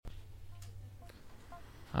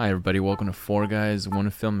Hi everybody, welcome to Four Guys, One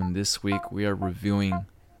Film, and this week we are reviewing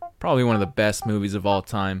probably one of the best movies of all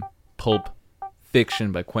time, Pulp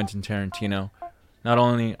Fiction by Quentin Tarantino. Not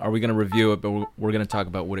only are we going to review it, but we're going to talk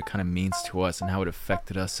about what it kind of means to us and how it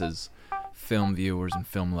affected us as film viewers and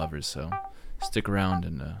film lovers. So stick around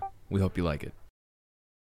and we hope you like it.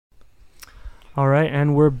 All right,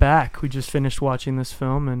 and we're back. We just finished watching this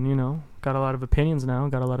film and, got a lot of opinions now,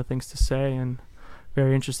 got a lot of things to say, and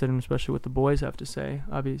very interested in especially what the boys have to say.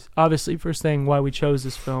 Obviously, first thing, why we chose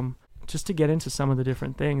this film, just to get into some of the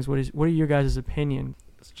different things. What are your guys' opinion?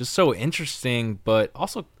 It's just so interesting, but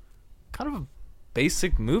also kind of a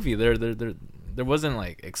basic movie. There wasn't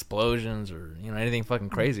like explosions or anything fucking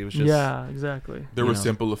crazy. It was just exactly. There were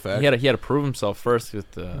simple effects. He had to prove himself first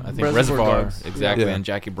with I think Reservoir Reservoir exactly, Yeah. and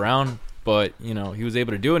Jackie Brown. But he was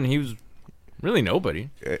able to do it, and he was really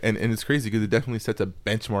nobody. And it's crazy because it definitely sets a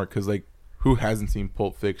benchmark. Because like, who hasn't seen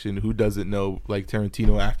Pulp Fiction? Who doesn't know like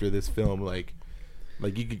Tarantino after this film? Like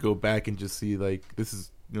you could go back and just see like this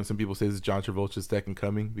is some people say this is John Travolta's second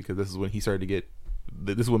coming because this is when he started to get.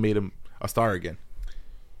 This is what made him a star again.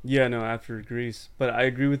 Yeah, no, after Grease. But I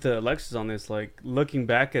agree with Alexis on this. Like, looking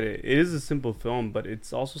back at it, it is a simple film, but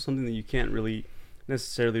it's also something that you can't really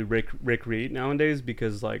necessarily recreate nowadays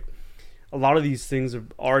because, like, a lot of these things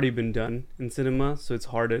have already been done in cinema, so it's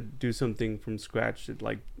hard to do something from scratch.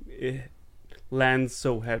 It lands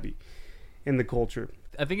so heavy in the culture.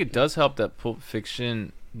 I think it does help that Pulp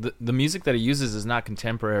Fiction, the music that it uses is not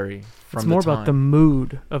contemporary from It's more the time. about the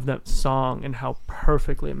mood of that song and how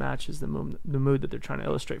perfectly it matches the mood that they're trying to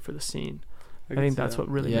illustrate for the scene. I think that's what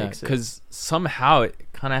really makes it. Because somehow it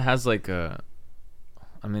kind of has like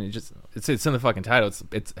it's in the fucking title.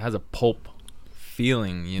 It has a pulp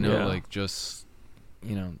feeling, like just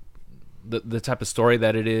the type of story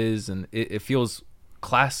that it is, and it feels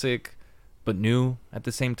classic but new at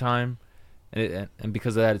the same time, and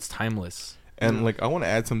because of that, it's timeless. And like I want to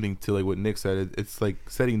add something to like what Nick said. It's like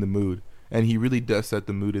setting the mood, and he really does set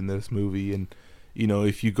the mood in this movie. And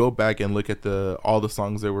if you go back and look at all the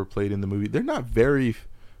songs that were played in the movie, they're not very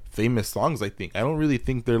famous songs. I don't really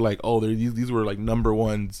think they're like these were like number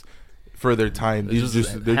ones for their time. They're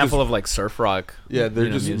just a handful of like surf rock. Yeah, they're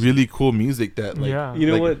just music. really cool music that like. Yeah. You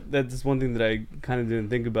know like, what? That's one thing that I kind of didn't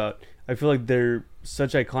think about. I feel like they're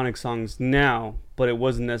such iconic songs now, but it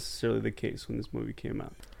wasn't necessarily the case when this movie came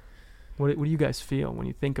out. What do you guys feel when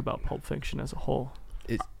you think about Pulp Fiction as a whole?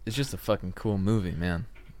 It's just a fucking cool movie, man.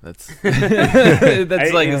 That's It's heard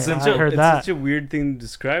that. such a weird thing to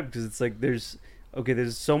describe because it's like there's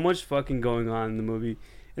so much fucking going on in the movie,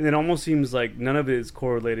 and it almost seems like none of it is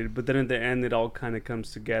correlated. But then at the end, it all kind of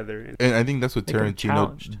comes together. And I think that's what They got Tarantino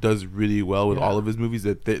challenged. does really well with all of his movies.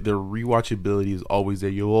 That their rewatchability is always there.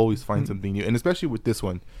 You'll always find something new, and especially with this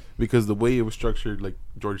one, because the way it was structured, like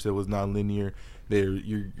George said, was non-linear.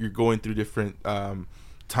 You're going through different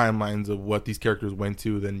timelines of what these characters went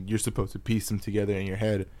to. Then you're supposed to piece them together in your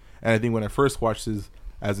head. And I think when I first watched this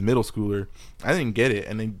as a middle schooler, I didn't get it.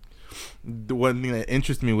 And then the one thing that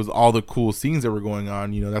interested me was all the cool scenes that were going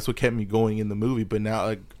on. That's what kept me going in the movie. But now,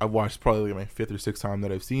 like, I've watched probably like my fifth or sixth time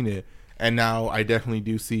that I've seen it, and now I definitely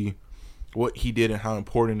do see what he did and how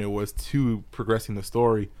important it was to progressing the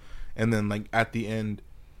story. And then, like, at the end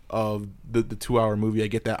of the 2-hour movie, I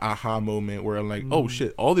get that aha moment where I'm like, oh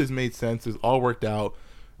shit, all this made sense. It's all worked out.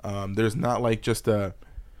 There's not like just there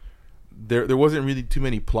wasn't really too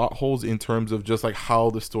many plot holes in terms of just like how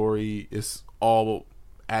the story is all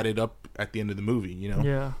added up at the end of the movie,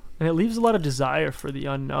 Yeah, and it leaves a lot of desire for the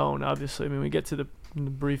unknown. Obviously, I mean, we get to the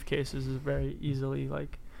briefcases is very easily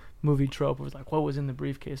like movie trope of like what was in the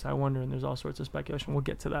briefcase. I wonder, and there's all sorts of speculation. We'll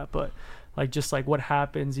get to that, but like just like what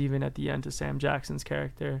happens even at the end to Sam Jackson's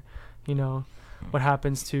character, what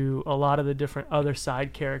happens to a lot of the different other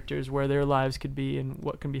side characters, where their lives could be and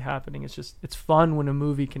what can be happening. It's fun when a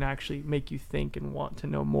movie can actually make you think and want to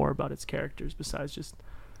know more about its characters besides just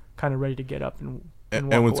kind of ready to get up and walk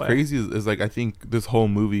and what's away. crazy is like I think this whole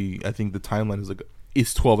movie, I think the timeline is like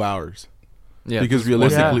it's 12 hours. Yeah, because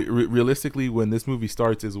realistically, when this movie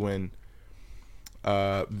starts is when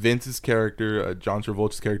Vince's character, John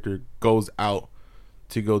Travolta's character, goes out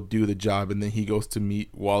to go do the job, and then he goes to meet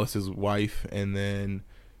Wallace's wife, and then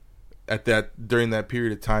during that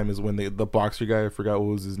period of time is when the boxer guy, I forgot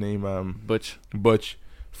what was his name, Butch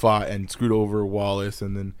fought and screwed over Wallace,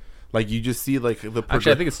 and then like you just see like the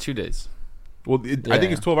actually I think it's 2 days. Well, I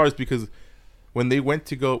think it's 12 hours because when they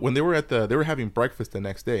were having breakfast the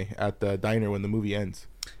next day at the diner when the movie ends.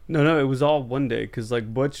 No, it was all one day because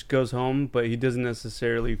like Butch goes home, but he doesn't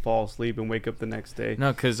necessarily fall asleep and wake up the next day.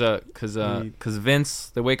 No, because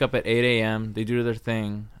Vince, they wake up at 8 a.m. They do their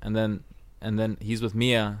thing, and then he's with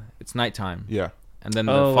Mia. It's nighttime. Yeah. and then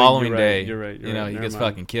the Oh, following you're right, day, you're right, you know, he never gets mind.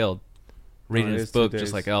 fucking killed. Reading it his is 2 book just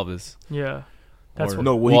days. like Elvis. Yeah. That's Or-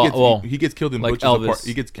 what, No, he gets killed in like Butch's Elvis apartment.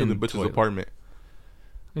 He gets killed in in Butch's Toilet. apartment.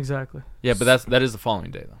 exactly. Yeah, but that is the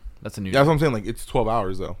following day though. That's a new. Yeah, that's what I'm saying. Like it's 12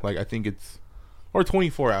 hours though. Like I think it's or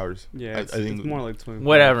 24 hours. Yeah, I it's, think it's more like 20.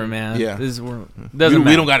 Whatever, man. Yeah. This is, doesn't we don't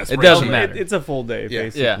matter. gotta It spread doesn't it. matter. It's a full day, Yeah.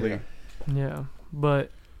 basically. Yeah. Yeah,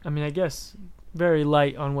 but I mean, I guess very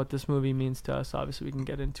light on what this movie means to us. Obviously, we can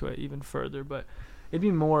get into it even further, but it'd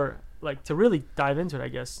be more like to really dive into it. I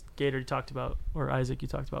guess Gator, you talked about, or Isaac, you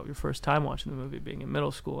talked about your first time watching the movie being in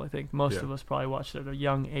middle school. I think most Yeah. of us probably watched it at a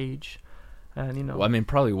young age, and you know, Well, I mean,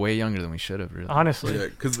 probably way younger than we should have. Really. honestly, Yeah,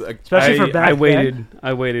 because especially for back I then. waited.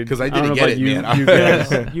 I waited 'Cause I don't know didn't get about it, you, man. you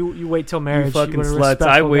guys. you wait till marriage. You fucking were a sluts. I respectful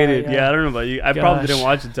guy, waited. Yeah, I don't know about you. I probably Gosh. didn't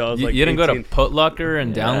watch it till I was You, like you didn't go to 18. Putlocker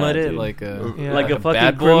and Yeah, download it dude. like a Yeah. Like a a fucking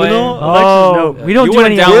bad boy? criminal? Oh, Alexis, no. we don't You do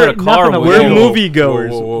wouldn't any download of a that. car Nothing with about We're Whoa, that. whoa, moviegoers.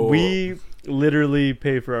 whoa, whoa, whoa. We literally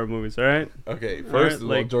pay for our movies. All right. Okay, first Alright, of all,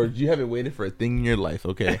 like- George, you haven't waited for a thing in your life,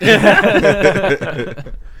 okay?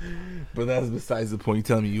 But that's besides the point. You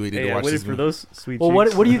telling me you waited Hey, to I watch waited this for movie. those sweet. Well, what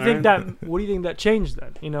cheeks. do you All think right? that what do you think that changed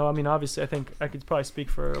then? You know, I mean, obviously, I think I could probably speak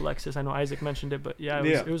for Alexis. I know Isaac mentioned it, but yeah,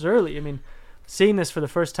 Yeah. it was early. I mean, seeing this for the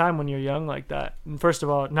first time when you're young like that, and first of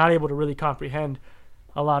all, not able to really comprehend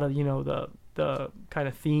a lot of the kind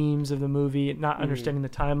of themes of the movie, not Mhm. understanding the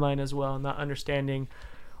timeline as well, not understanding.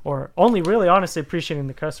 Or only really honestly appreciating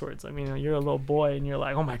the cuss words. I mean, you're a little boy and you're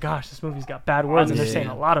like, oh my gosh, this movie's got bad words and they're saying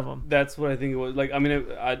a lot of them. That's what I think it was. Like, I mean,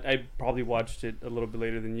 I probably watched it a little bit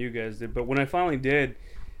later than you guys did, but when I finally did,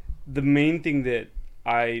 the main thing that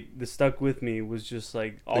stuck with me was just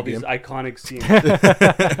like all The these gimp? iconic scenes.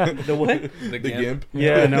 The what? The The Gimp. Gimp.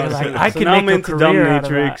 Yeah, no. You're like, So, I so can now I'm make a into career out of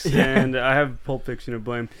Dominatrix, that. and I have Pulp Fiction to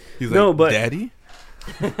blame. He's No, like, but- Daddy?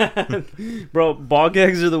 Bro, ball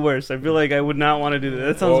gags are the worst. I feel like I would not want to do that.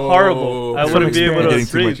 That sounds Whoa. horrible. I From wouldn't be able You're to getting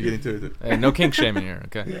too much. breathe. You're getting too much. Hey, no kink shaming here.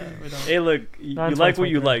 Okay. Hey, look, you Not in like what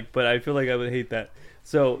you 2023. like, but I feel like I would hate that.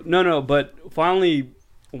 So, no, but finally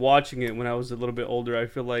watching it when I was a little bit older, I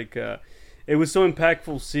feel like it was so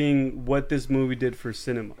impactful seeing what this movie did for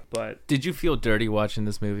cinema. But Did you feel dirty watching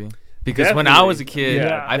this movie? Because when I was a kid,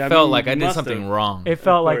 Yeah. I I felt mean, like I you did must something have. wrong. It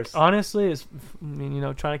felt like, course. honestly, I mean, you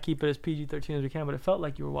know, trying to keep it as PG-13 as we can, but it felt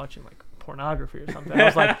like you were watching like pornography or something. I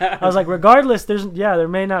was like, regardless, there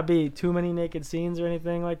may not be too many naked scenes or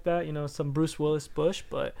anything like that. You know, some Bruce Willis bush,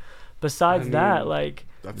 but besides I mean, that, like,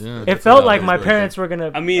 Yeah. it felt like my parents were gonna.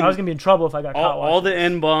 I mean, I was gonna be in trouble if I got caught. all the watching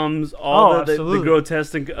N bombs, Oh, all the absolutely.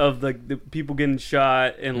 grotesque of the people getting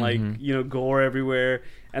shot and like Mhm. gore everywhere,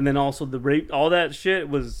 and then also the rape, all that shit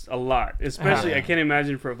was a lot. Especially, Yeah. I can't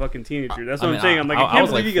imagine for a fucking teenager. That's I what mean, I'm saying. I'm like, I I can't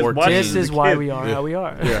was believe like you guys 14. watch this. this. This as is a why kid. we are how we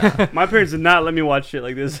are. Yeah. My parents did not let me watch shit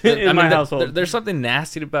like this in my household. There's something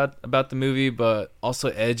nasty about the movie, but also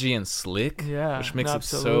edgy and slick, Yeah, which makes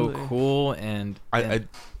absolutely. it so cool. And go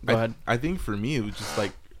ahead. I think for me it was just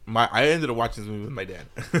like I ended up watching this movie with my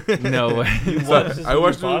dad. No way. You So, watched this I with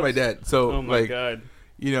watched it your with my pops? dad. So Oh my like god!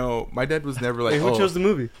 you know, my dad was never like, Hey, who chose the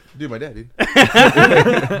movie? dude, my dad, dude.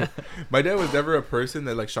 My dad was never a person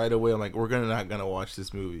that like shied away. I'm like, we're not gonna watch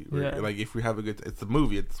this movie. Yeah. Like if we have a good, it's a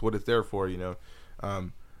movie. It's what it's there for, you know.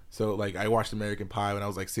 So like I watched American Pie when I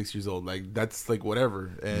was like 6 years old. Like that's like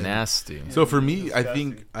whatever. And Nasty. so for me,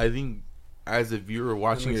 Disgusting. I think as a viewer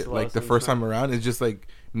watching makes it a lot like of the sense first now. time around, it's just like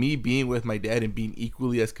me being with my dad and being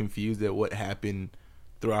equally as confused at what happened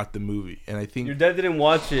throughout the movie. And I think Your dad didn't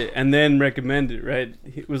watch it and then recommend it, right?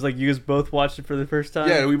 It was like you guys both watched it for the first time.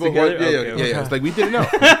 yeah, we both together? watched, yeah, Okay. yeah. It's like we didn't know.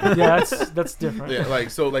 Yeah, that's different. Yeah, like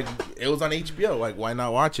so, like it was on HBO. Like, why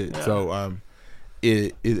not watch it? Yeah. So,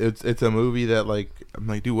 it's a movie that like I'm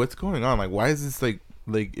like, dude, what's going on? Like, why is this like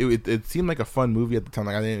it seemed like a fun movie at the time.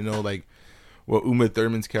 Like, I didn't know like what Uma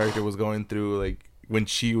Thurman's character was going through. Like when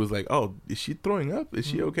she was like, oh, is she throwing up? Is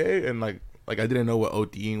she okay? And like I didn't know what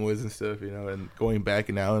ODing was and stuff, you know. And going back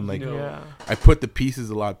now and like No. Yeah. I put the pieces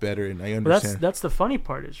a lot better, and I But understand. that's the funny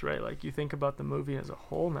part is, right, like you think about the movie as a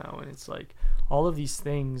whole now, and it's like all of these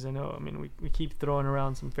things. I know, I mean, we keep throwing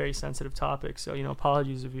around some very sensitive topics, so, you know,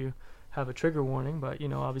 apologies if you have a trigger warning, but, you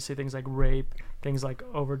know, obviously things like rape, things like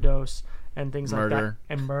overdose, and things like Murder.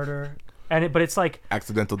 that, and murder. But it's like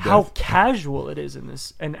Accidental death. how casual it is in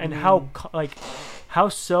this, and how like how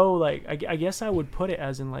so like I guess I would put it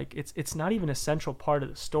as in like it's not even a central part of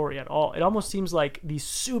the story at all. It almost seems like these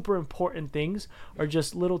super important things are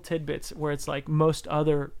just little tidbits where it's like most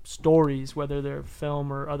other stories, whether they're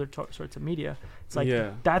film or other sorts of media, it's like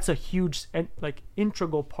Yeah. that's a huge and like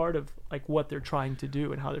integral part of like what they're trying to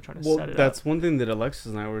do and how they're trying to Well, set it that's up. one thing that Alexis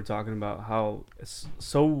and I were talking about, how it's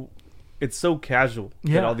so it's so casual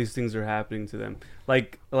Yeah. that all these things are happening to them.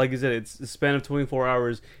 Like you said, it's a span of 24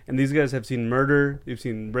 hours, and these guys have seen murder, they've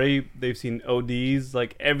seen rape, they've seen ODs,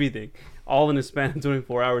 like everything, all in a span of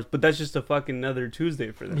 24 hours. But that's just a fucking another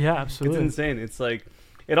Tuesday for them. Yeah, absolutely. It's insane. It's like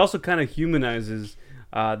it also kind of humanizes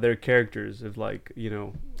their characters of like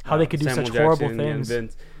How they could do Samuel such horrible Jackson and things.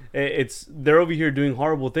 Vince. It's they're over here doing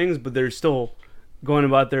horrible things, but they're still going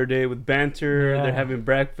about their day with banter. Yeah. They're having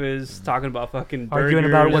breakfast, talking about fucking Arguing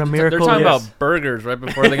burgers. about what a miracle They're talking is. about burgers right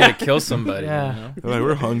before they're gonna kill somebody. Yeah. You know? They're like,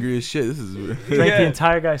 we're hungry as shit. This is Drank Yeah. the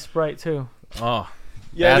entire guy's Sprite too. Oh,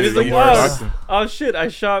 Yeah, That's he's the like, worst. oh shit, I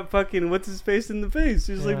shot fucking what's his face in the face.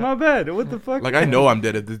 He's like, Yeah. my bad. What the fuck? like, I know I'm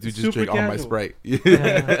dead if this dude just Super drank all my casual. Sprite.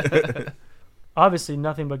 Yeah. Obviously,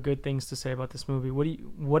 nothing but good things to say about this movie.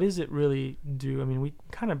 What does it really do? I mean, we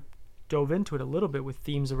kind of dove into it a little bit with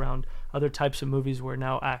themes around other types of movies where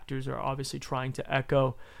now actors are obviously trying to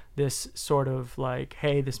echo this sort of like,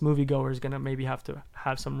 hey, this moviegoer is gonna maybe have to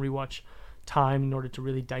have some rewatch time in order to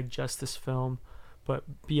really digest this film. But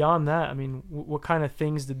beyond that, I mean, what kind of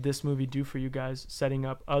things did this movie do for you guys, setting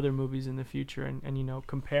up other movies in the future and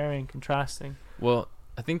comparing, contrasting? well,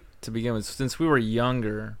 I think to begin with, since we were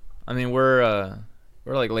younger, I mean, we're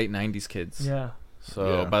like late '90s kids. Yeah.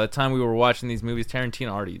 So Yeah. by the time we were watching these movies, Tarantino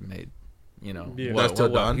already made, Yeah. That's Till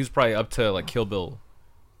Dawn? he was probably up to like Kill Bill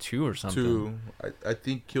 2 or something. Two, I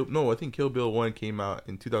think Kill Bill 1 came out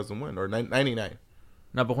in 2001 or 99.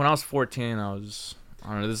 No, but when I was 14, I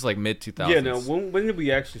don't know, this is like mid 2000s. Yeah, no. When did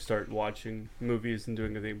we actually start watching movies and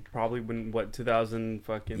doing a thing? Probably when 2000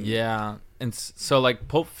 fucking. Yeah, and so like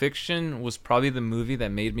Pulp Fiction was probably the movie that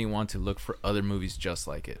made me want to look for other movies just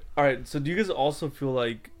like it. All right. So do you guys also feel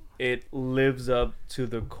like it lives up to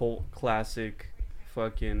the cult classic,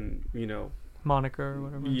 fucking Moniker or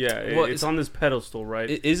whatever. Yeah, Well, it's on this pedestal, right?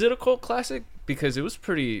 Is it a cult classic? Because it was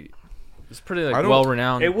pretty I like don't- well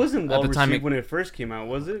renowned. It wasn't well at the time received when it first came out,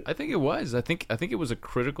 was it? I think it was. I think it was a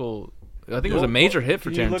critical. I think it was a major hit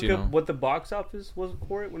for Can you look Tarantino. up what the box office was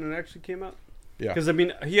for it when it actually came out? Yeah. Because I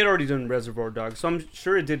mean, he had already done Reservoir Dogs, so I'm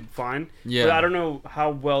sure it did fine. Yeah. But I don't know how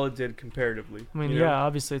well it did comparatively. I mean, you know? yeah,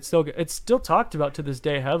 obviously it's still talked about to this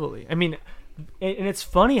day heavily. I mean, and it's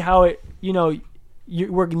funny how it,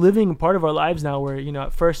 we're living part of our lives now where,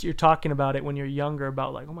 at first you're talking about it when you're younger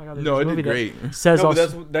about like, oh my God, there's No, this it movie did great. that says No, all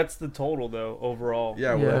but that's the total though overall.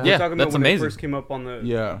 Yeah, Yeah. well, We're Yeah, talking about that's when amazing. it first came up on the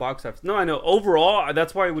Yeah. box office. No, I know overall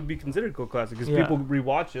that's why it would be considered cult classic because Yeah. people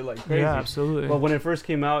rewatch it like crazy. Yeah, absolutely. But when it first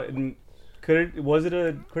came out, was it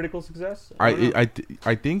a critical success? don't know.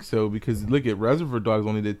 I think so because look at Reservoir Dogs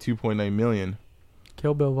only did 2.9 million.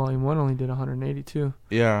 Kill Bill Volume 1 only did 182.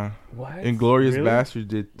 Yeah. What? Inglorious Really? Bastards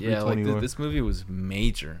did Yeah, like 321. this movie was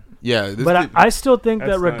major. Yeah, this But did- I still think that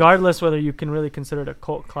That's nice. regardless whether you can really consider it a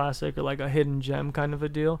cult classic or like a hidden gem kind of a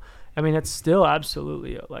deal, I mean, it's still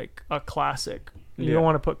absolutely like a classic. You Yeah. don't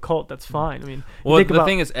want to put cult, that's fine. I mean, Well, think the about-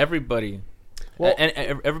 thing is, everybody, Well-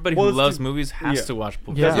 everybody well, who it's loves the- movies has yeah. to watch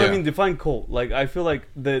Pulp Yeah. That's what I Yeah. mean. Define cult. Like I feel like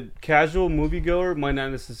the casual moviegoer might not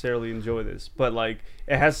necessarily enjoy this, but like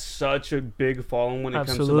it has such a big following when it comes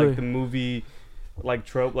to Absolutely. like the movie, like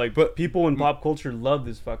trope. Like, But- people in pop culture love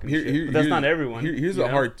this fucking Here- shit. here- But that's here's- not everyone. Here's you a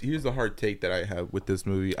know? hard take that I have with this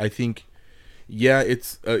movie. I think, yeah,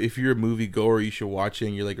 it's if you're a movie goer, you should watch it.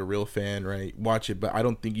 And you're like a real fan, right? Watch it, but I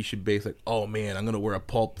don't think you should base like, oh man, I'm gonna wear a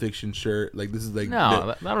Pulp Fiction shirt. Like this is like No, I don't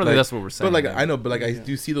like- think that's what we're saying. But like man. I know, but like I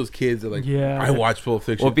do see those kids that like, Yeah. I watch Pulp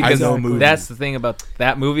Fiction. Well, because I know Exactly. movies. that's the thing about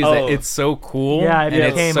that movie is that Oh. it's so cool. Yeah, it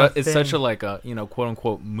and became it's a such a thing. like a quote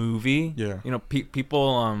unquote movie. Yeah.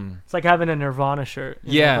 People it's like having a Nirvana shirt.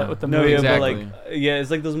 Yeah. But with the No, movie. yeah, Exactly. but like,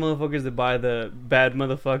 it's like those motherfuckers that buy the bad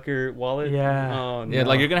motherfucker wallet. Yeah. Oh, Yeah, no.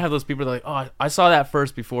 like you're gonna have those people that are like, oh, I saw that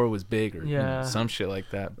first before it was big, or Yeah. some shit like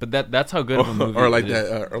that. But that's how good of a movie. or like it is.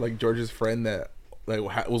 that, or like George's friend that like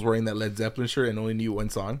was wearing that Led Zeppelin shirt and only knew one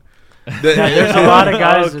song. Yeah, there's a lot of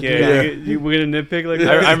guys that do Okay, that. we're gonna nitpick like I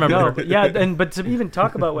that. remember. No, but yeah, but to even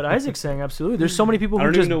talk about what Isaac's saying, absolutely. There's so many people I who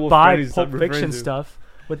don't even just know what buy friend he's Pulp referring Fiction to. stuff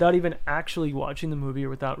without even actually watching the movie or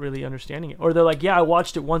without really understanding it. Or they're like, yeah, I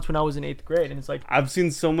watched it once when I was in 8th grade, and it's like, I've seen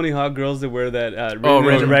so many hot girls that wear that. Written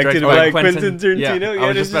directed directed by by Quentin Quentin. Yeah, Tarantino. I was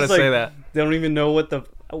and just it's about to like, say that. They don't even know what the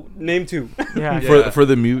name two. yeah, For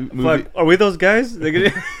the movie. Fuck, are we those guys? They're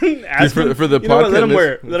gonna ask For the you know what, podcast, let them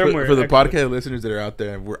wear. Let them wear. for the actually. podcast listeners that are out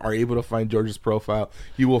there and are able to find George's profile,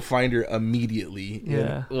 you will find her immediately.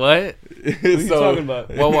 yeah. What? What are you talking about?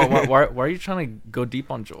 Well, why are you trying to go deep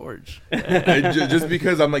on George? Just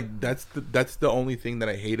because I'm like that's the only thing that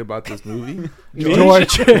I hate about this movie.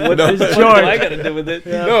 George. What No. is George. George? I gotta do with it.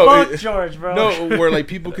 Yeah, No, fuck it- George, bro. No, where like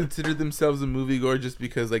people consider themselves a moviegoer just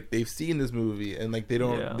because like they've seen this movie and like they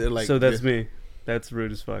don't. Yeah. They're like So that's me. That's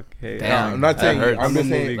rude as fuck. Hey, Damn, I'm not that saying. hurts. I'm just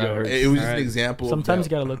That saying. hurts. It was just Alright. an example. Sometimes you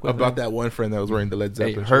gotta look with about them. that one friend that was wearing the Led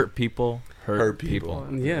Hey, Zeppelin. hurt people. Hurt people.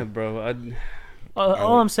 yeah, bro.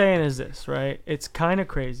 All I'm saying is this, right? It's kind of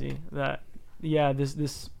crazy that, yeah,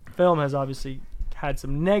 this film has obviously had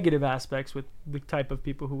some negative aspects with the type of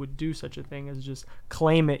people who would do such a thing as just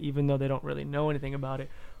claim it even though they don't really know anything about it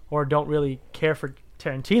or don't really care for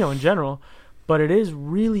Tarantino in general. But it is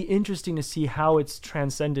really interesting to see how it's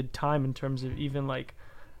transcended time in terms of even like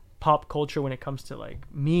pop culture when it comes to like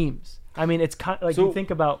memes. I mean, it's kind of like, you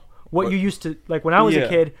think about what you used to like when I was a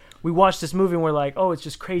kid. We watched this movie and we're like, oh, it's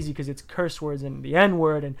just crazy because it's curse words and the N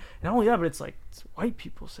word and not only that, but it's like it's white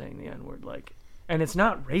people saying the N word, like, and it's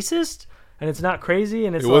not racist. And it's not crazy,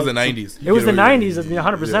 and it's was the 90s. It was the 90s,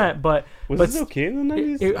 100%. But was this okay in the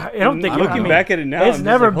 90s? I don't think. Looking back at it now, it's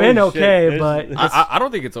never been okay. But I don't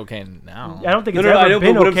think it's okay now. I don't think it's I ever know,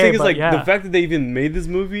 been but what okay. I'm saying is but like yeah. the fact that they even made this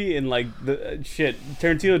movie and like the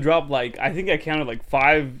Tarantino dropped like I think I counted like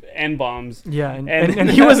 5 N-bombs. Yeah, and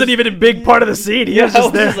he wasn't even a big part of the scene. He was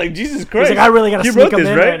just there. Just like Jesus Christ. He's like, I really gotta He sneak wrote him this,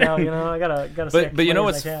 in right? right now. You know, I gotta. But you know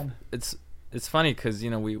what's I can. it's funny because you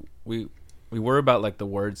know we worry about like the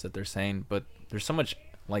words that they're saying, but there's so much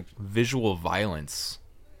like visual violence.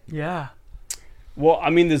 Yeah. Well, I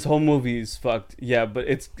mean, this whole movie is fucked. Yeah, but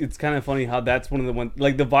it's kind of funny how that's one of the ones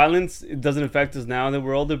like the violence. It doesn't affect us now that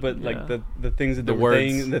we're older, but like the things that The they're words.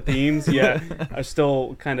 saying, the themes, are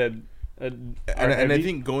still kind of. And I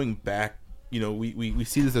think going back, you know, we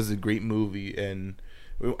see this as a great movie, and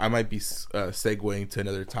I might be segueing to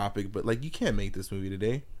another topic, but like you can't make this movie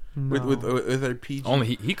today. No. With our PG. Only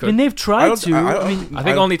he could. I mean, they've tried to. I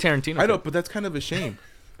think only Tarantino. I know, but that's kind of a shame.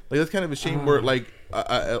 Like that's kind of a shame where like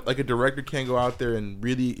a director can't go out there and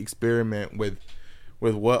really experiment with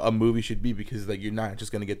what a movie should be because like you're not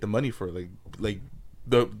just gonna get the money for it. Like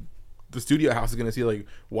the studio house is gonna see like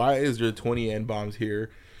why is there 20 N-bombs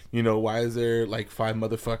here? You know, why is there like 5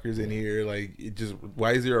 motherfuckers in here? Like,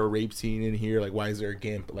 why is there a rape scene in here? Like, why is there a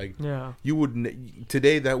gimp? Like, you would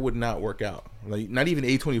today that would not work out. Like, not even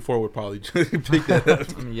A24 would probably pick that up.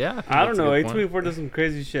 Yeah, I don't know. A24 does some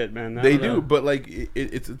crazy shit, man. They do, but like,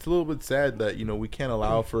 it's a little bit sad that you know we can't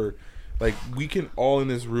allow for, like, we can all in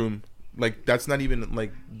this room. Like, that's not even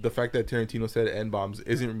like the fact that Tarantino said N-bombs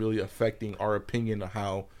isn't really affecting our opinion of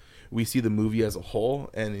how we see the movie as a whole.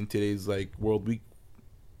 And in today's like world,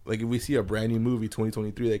 like if we see a brand new movie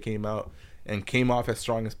 2023 that came out and came off as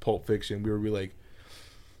strong as Pulp Fiction, we would be like,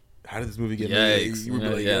 how did this movie get made? We would be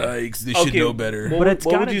like, yikes, they should know better. What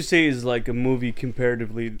would you say is like a movie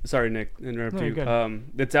comparatively, sorry Nick, interrupt you,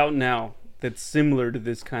 that's out now that's similar to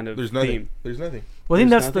this kind of theme? There's nothing. Well, I think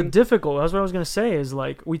that's the difficult. That's what I was going to say is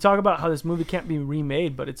like we talk about how this movie can't be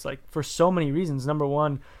remade, but it's like for so many reasons. Number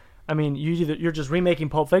one, I mean, you're just remaking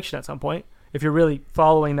Pulp Fiction at some point if you're really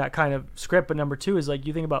following that kind of script. But number two is like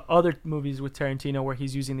you think about other movies with Tarantino where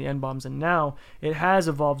he's using the N-bombs, and now it has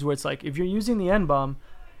evolved where it's like if you're using the N-bomb,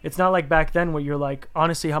 it's not like back then where you're like,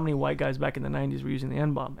 honestly, how many white guys back in the 90s were using the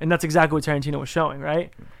N-bomb? And that's exactly what Tarantino was showing,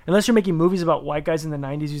 right? Unless you're making movies about white guys in the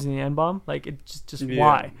 90s using the N-bomb, like it's just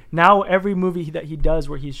why? Now every movie that he does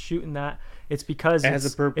where he's shooting that, it's because it has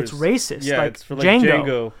a purpose. It's racist. Yeah, like, it's for like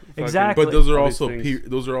Django. Exactly. But those are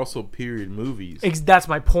also period movies. That's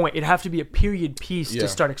my point. It'd have to be a period piece to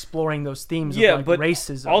start exploring those themes of like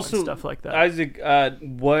racism and stuff like that. Isaac,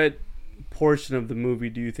 what portion of the movie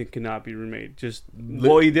do you think cannot be remade? Just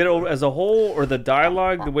what he did as a whole, or the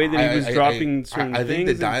dialogue, the way that he was dropping certain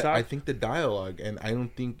things? I think the dialogue, and I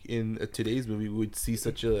don't think in today's movie we would see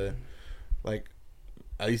such a like.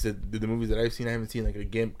 At least the movies that I've seen, I haven't seen like a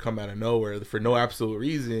gimp come out of nowhere for no absolute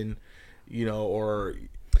reason, you know, or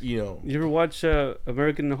you know. You ever watch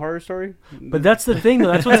American Horror Story? But that's the thing,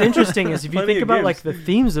 though. That's what's interesting is if you think about like the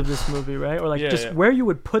themes of this movie, right, or like where you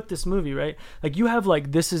would put this movie, right? Like you have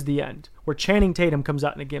like This Is the End, where Channing Tatum comes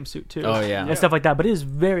out in a gimp suit too, and stuff like that. But it is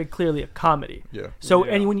very clearly a comedy. Yeah. So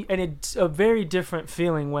and it's a very different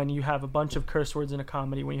feeling when you have a bunch of curse words in a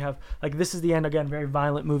comedy. When you have like This Is the End, again, very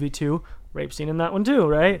violent movie too. Rape scene in that one too,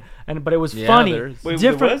 right? But it was funny,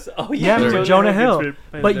 different. With Jonah Hill.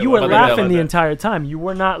 But you were laughing the entire time. You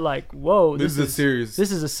were not like, "Whoa, this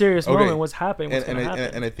is a serious moment. What's happening? What's going to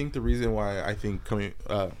happen?" And I think the reason why I think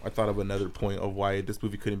I thought of another point of why this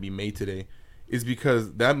movie couldn't be made today is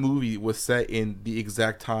because that movie was set in the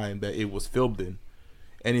exact time that it was filmed in.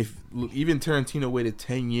 And if even Tarantino waited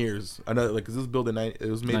 10 years, because this was built it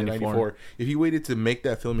was made in 94. If he waited to make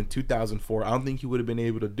that film in 2004, I don't think he would have been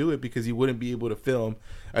able to do it because he wouldn't be able to film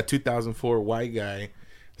a 2004 white guy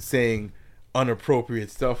saying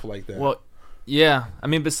inappropriate stuff like that. Well, yeah. I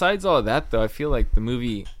mean, besides all of that, though, I feel like the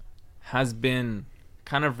movie has been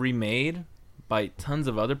kind of remade by tons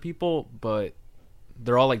of other people, but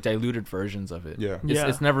they're all like diluted versions of it. Yeah.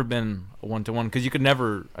 It's never been a 1-to-1 because you could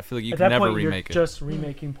never. I feel like you At could that never point, remake you're it. just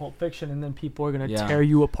remaking Pulp Fiction, and then people are gonna Yeah. tear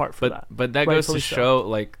you apart for But that goes to Rightfully so. show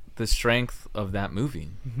like the strength of that movie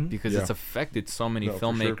Mhm. because Yeah. it's affected so many No, for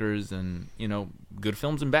sure. filmmakers and good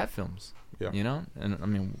films and bad films. Yeah. And I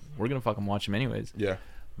mean we're gonna fucking watch them anyways. Yeah.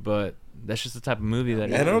 But that's just the type of movie that.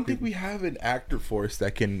 And I don't think we have an actor force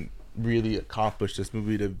that can really accomplish this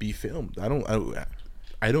movie to be filmed.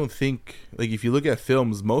 I don't think, like, if you look at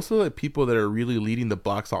films, most of the people that are really leading the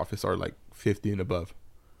box office are like 50 and above.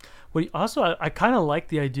 Well, also, I kind of like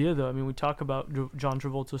the idea, though. I mean, we talk about John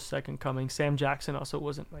Travolta's Second Coming. Sam Jackson also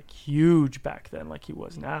wasn't, like, huge back then like he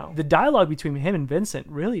was now. The dialogue between him and Vincent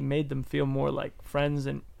really made them feel more like friends,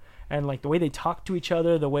 and like, the way they talk to each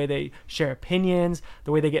other, the way they share opinions,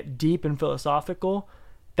 the way they get deep and philosophical.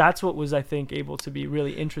 That's what was, I think, able to be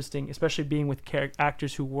really interesting, especially being with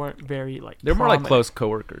actors who weren't very, like, they're more like prominent. close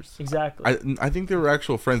coworkers. Exactly. I think they were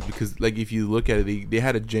actual friends because, like, if you look at it, they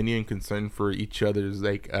had a genuine concern for each other's,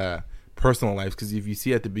 like, personal lives. Because if you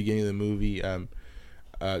see at the beginning of the movie,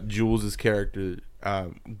 Jules' character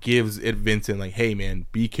gives it Vincent, like, hey, man,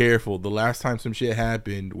 be careful. The last time some shit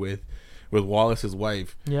happened with Wallace's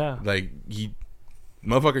wife, Yeah. like,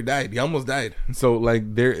 motherfucker died. He almost died. So, like,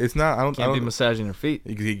 it's not. I Can't don't be massaging her feet.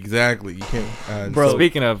 exactly. You can't. Bro,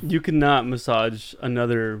 Speaking of You cannot massage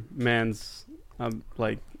another man's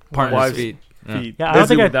like partner's wife's feet. Yeah. feet. Yeah, I don't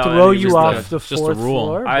think I'd Without throw any you respect. off the Just a fourth rule.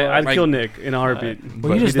 floor. I'd but- kill Nick in a heartbeat. Well, But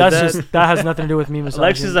you he just did that's that. just that has nothing to do with me massaging.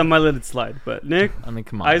 Alexis, I might let it slide, but Nick, I mean,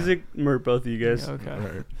 come on. Isaac, murder both of you guys. Yeah, okay. All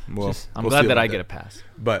right. Well, Just- I'm we'll glad see that about I get a pass.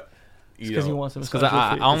 But Because he wants to Because massage your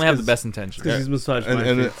I feet. only have the It's best intentions. Because he's massaged my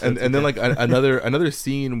and feet. so it's then okay. like another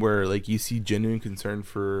scene where, like, you see genuine concern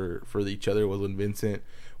for each other was when Vincent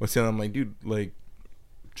was saying, I'm like, dude, like,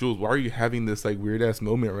 Jules, why are you having this, like, weird ass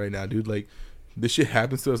moment right now, dude? Like, this shit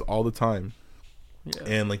happens to us all the time. Yeah.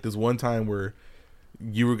 And, like, this one time where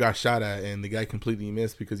you got shot at and the guy completely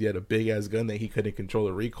missed because he had a big ass gun that he couldn't control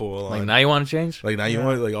the recoil Like on. now you want to change? Like, now you Yeah.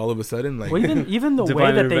 want, like, all of a sudden, like, Well, even the way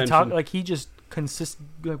Divine that they talk, intervention. like, he just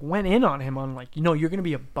went in on him on, like, you're gonna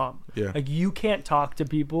be a bum. yeah, Like, you can't talk to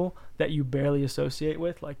people that you barely associate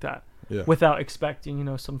with like that yeah. without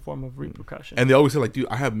expecting some form of repercussion. And they always say, like, dude,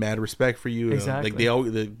 I have mad respect for you. And, Exactly.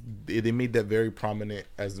 like, they made that very prominent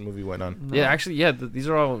as the movie went on. No. Yeah, actually, these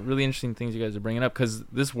are all really interesting things you guys are bringing up because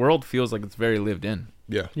this world feels like it's very lived in.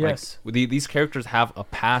 Yeah. Yes. Like, these characters have a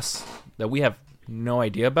past that we have no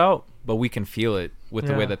idea about, but we can feel it with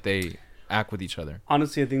the way Yeah. that they act with each other.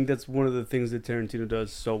 Honestly, I think that's one of the things that Tarantino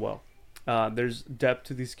does so well. There's depth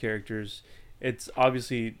to these characters. It's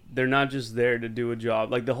obviously they're not just there to do a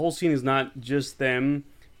job. Like, the whole scene is not just them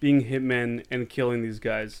being hitmen and killing these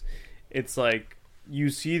guys. It's like you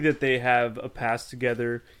see that they have a past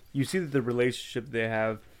together. You see that the relationship they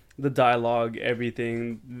have, the dialogue,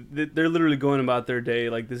 everything. They're literally going about their day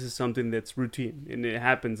like this is something that's routine and it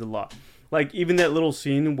happens a lot. Like, even that little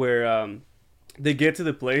scene where they get to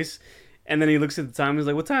the place. And then he looks at the time. He's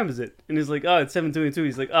like, "What time is it?" And he's like, "Oh, it's 7:22."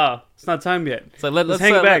 He's like, "Oh, it's not time yet." It's like let's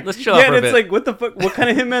hang back. Let's chill yeah, out for and a it's bit. like, what the fuck? What kind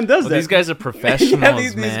of hitman does that? These guys are professionals,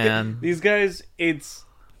 these man. These guys, it's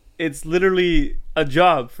literally a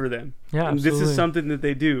job for them. Yeah, and this absolutely. is something that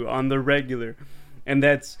they do on the regular, and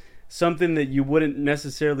that's something that you wouldn't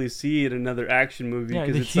necessarily see in another action movie. Yeah,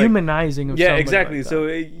 'cause the it's like, humanizing of yeah, somebody exactly. like So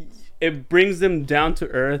that. it brings them down to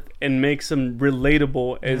earth and makes them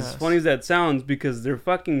relatable. As Yes. funny as that sounds, because they're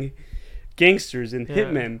fucking gangsters and Yeah.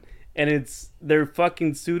 hitmen, and they're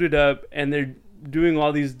fucking suited up and they're doing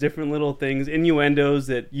all these different little things, innuendos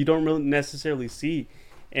that you don't really necessarily see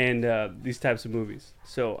in these types of movies.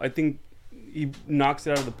 So I think he knocks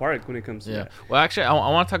it out of the park when it comes to Yeah. that. Well, actually, I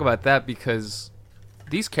want to talk about that because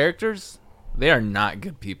these characters, they are not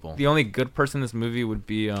good people. The only good person in this movie would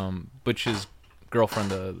be Butch's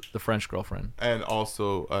girlfriend, the French girlfriend. And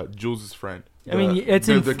also Jules' friend. I mean, it's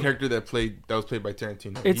the character that was played by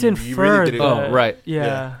Tarantino. It's He inferred. did it Oh, well. that- right.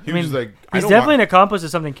 Yeah. He I was mean, just like, I he's don't definitely want- an accomplice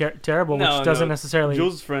of something terrible, which No, doesn't no. necessarily.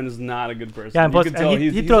 Jules' friend is not a good person. Yeah, and You plus can tell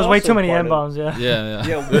he he's throws way also too many part of- M bombs. Yeah. Yeah,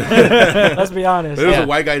 yeah. Yeah. Let's be honest. There was Yeah. a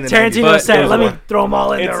white guy in the Tarantino 90s. But said, it "Let was me throw them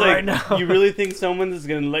all in there It's right like, now." you really think someone is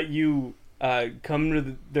going to let you come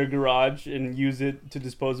to their garage and use it to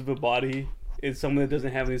dispose of a body is someone that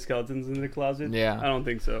doesn't have any skeletons in their closet? Yeah. I don't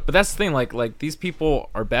think so. But that's the thing. Like these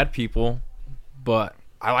people are bad people, but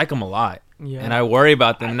I like them a lot. Yeah. And I worry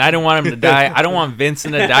about them, and I don't want him to die. I don't want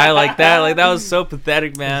Vincent to die like that. Like, that was so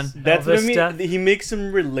pathetic, man. That's what I Elvis mean. death. He makes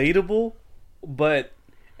them relatable, but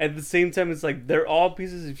at the same time, it's like they're all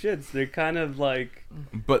pieces of shits. They're kind of like...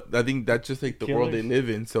 But I think that's just like the world they Killers. live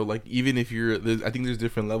in. So, like, even if I think there's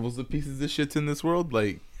different levels of pieces of shits in this world.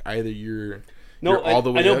 Like, either you're No, you're all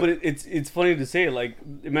the way I know, up. but it's funny to say. Like,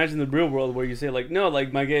 imagine the real world where you say like, no,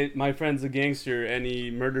 like my friend's a gangster and he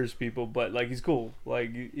murders people, but like he's cool,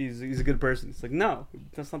 like he's a good person. It's like, no,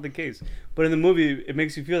 that's not the case. But in the movie, it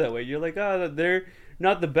makes you feel that way. You're like, oh, they're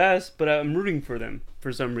not the best, but I'm rooting for them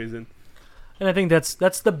for some reason. And I think that's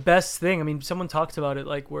the best thing. I mean, someone talked about it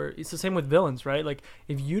like where it's the same with villains, right? Like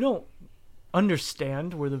if you don't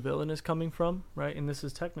understand where the villain is coming from, right? And this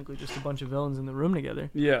is technically just a bunch of villains in the room together.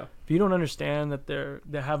 Yeah. If you don't understand that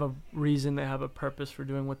they have a reason, they have a purpose for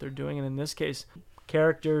doing what they're doing, and in this case,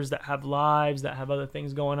 characters that have lives, that have other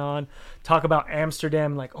things going on. Talk about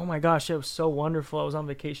Amsterdam, like, oh my gosh, it was so wonderful. I was on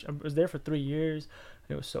vacation. I was there for 3 years.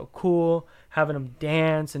 And it was so cool. Having them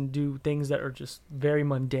dance and do things that are just very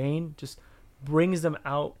mundane just brings them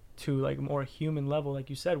out to like a more human level.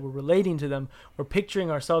 Like you said, we're relating to them, we're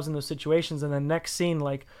picturing ourselves in those situations, and the next scene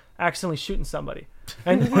like accidentally shooting somebody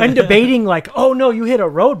and debating like, oh no, you hit a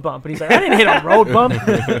road bump, and he's like, I didn't hit a road bump.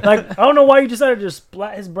 Like, I don't know why you decided to just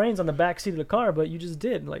splat his brains on the back seat of the car, but you just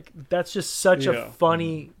did. Like, that's just such a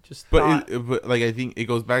funny just thought. But like I think it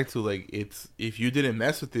goes back to like, it's if you didn't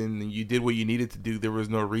mess with him and you did what you needed to do, there was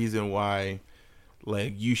no reason why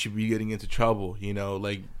like you should be getting into trouble, you know.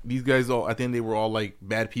 Like these guys all, I think they were all like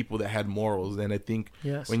bad people that had morals. And I think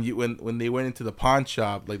when they went into the pawn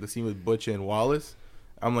shop, like the scene with Butch and Wallace,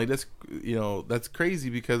 I'm like, that's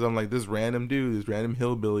crazy, because I'm like, this random dude, this random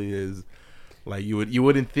hillbilly is like, you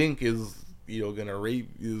wouldn't think is, you know, gonna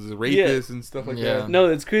is a rapist and stuff like that.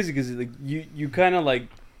 No, it's crazy because like you kind of like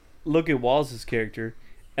look at Wallace's character,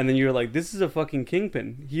 and then you're like, this is a fucking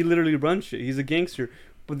kingpin. He literally runs shit. He's a gangster.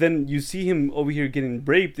 But then you see him over here getting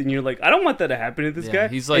raped, and you're like, I don't want that to happen to this guy.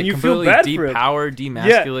 He's like and you completely feel bad for him. depowered,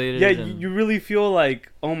 demasculated. Yeah, you really feel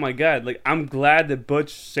like, oh my god, like I'm glad that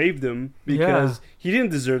Butch saved him, because he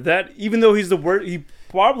didn't deserve that. Even though he's the worst, he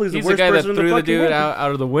probably is the worst person in the fucking world. He's the guy that threw the dude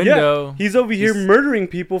out of the window. Yeah, he's over here murdering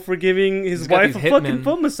people for giving his wife a fucking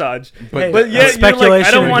foot massage. But yeah, you're like,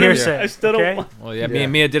 I don't want to. I still don't. Okay? Well, me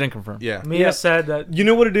and Mia didn't confirm. Yeah, Mia said that. You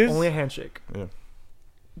know what it is? Only a handshake. Yeah.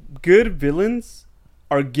 Good villains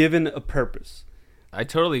are given a purpose. I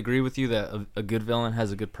totally agree with you that a good villain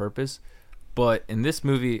has a good purpose, but in this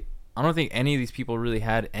movie, I don't think any of these people really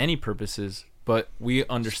had any purposes. But we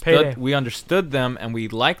understood them, and we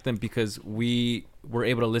liked them because we were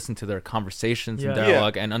able to listen to their conversations and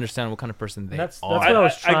dialogue and understand what kind of person they are. That's what I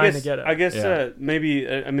was trying to get at. I guess maybe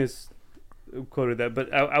I misquoted that,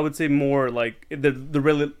 but I would say more like the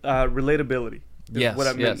relatability. Yes, what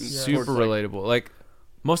I meant. Super relatable. Like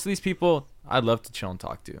most of these people, I'd love to chill and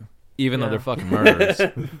talk to, even though they're fucking murderers.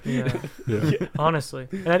 Honestly.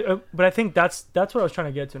 But I think that's what I was trying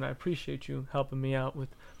to get to, and I appreciate you helping me out with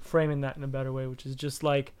framing that in a better way, which is just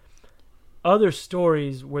like other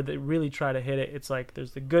stories where they really try to hit it. It's like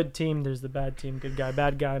there's the good team, there's the bad team, good guy,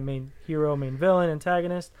 bad guy, main hero, main villain,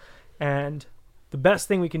 antagonist, and the best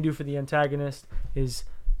thing we can do for the antagonist is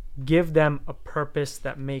give them a purpose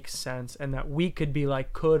that makes sense, and that we could be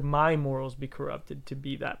like, could my morals be corrupted to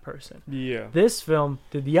be that person? Yeah. This film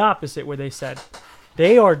did the opposite, where they said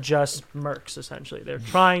they are just mercs, essentially. They're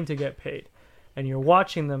trying to get paid. And you're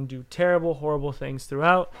watching them do terrible, horrible things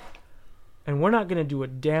throughout. And we're not going to do a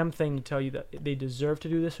damn thing to tell you that they deserve to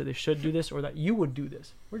do this, or they should do this, or that you would do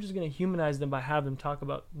this. We're just going to humanize them by having them talk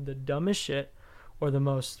about the dumbest shit, or the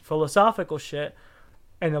most philosophical shit,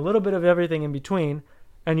 and a little bit of everything in between.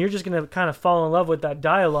 And you're just going to kind of fall in love with that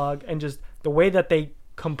dialogue and just the way that they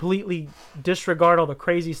completely disregard all the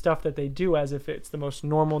crazy stuff that they do, as if it's the most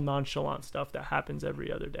normal, nonchalant stuff that happens every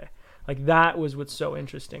other day. Like, that was what's so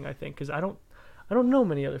interesting, I think, because I don't know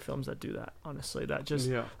many other films that do that, honestly. That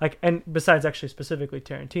just like, and besides actually specifically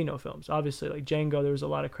Tarantino films, obviously like Django, there was a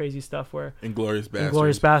lot of crazy stuff where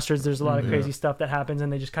Inglourious Bastards, there's a lot of crazy stuff that happens,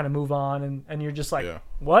 and they just kind of move on, and you're just like,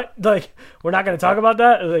 what? Like, we're not going to talk about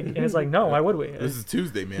that? Like, and it's like, no, why would we? This is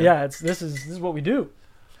Tuesday, man. Yeah, this is what we do.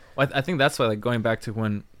 Well, I think that's why, like, going back to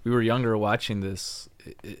when we were younger watching this,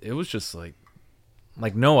 it was just like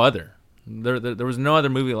no other. There was no other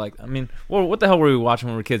movie like. I mean, well, what the hell were we watching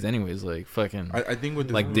when we were kids, anyways? Like fucking. I think with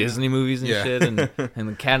this like movie, Disney movies and shit, and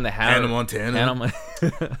the Cat in the Hat, Hannah Montana.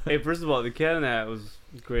 Hey, first of all, the Cat in the Hat was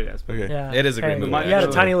a great aspect. Okay. Yeah, it is a great movie. You had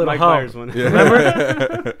a tiny little Mike hoe. Myers one. Yeah.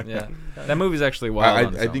 Remember? Yeah, that movie's actually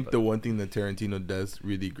wild. I think the one thing that Tarantino does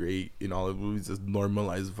really great in all of the movies is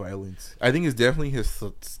normalize violence. I think it's definitely his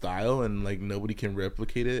style, and like nobody can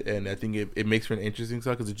replicate it. And I think it makes for an interesting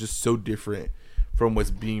style because it's just so different from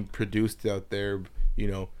what's being produced out there.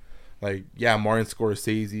 You know, like, Martin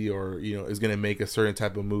Scorsese or, is going to make a certain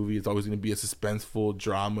type of movie. It's always going to be a suspenseful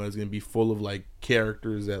drama. It's going to be full of like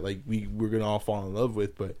characters that like we're going to all fall in love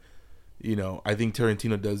with. But you know, I think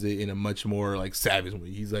Tarantino does it in a much more like savage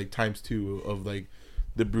way. He's like ×2 of like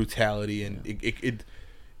the brutality, and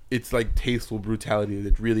it's like tasteful brutality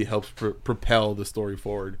that really helps propel the story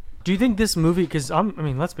forward. Do you think this movie, because I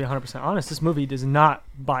mean, let's be 100% honest, this movie does not,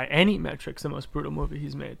 by any metrics, the most brutal movie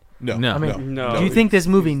he's made. No. I mean, no. Do you think this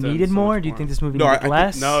movie He's done needed so more? much Do you more. think this movie No, needed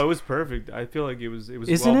less? No, it was perfect. I feel like it was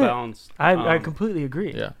Isn't well it? balanced. I completely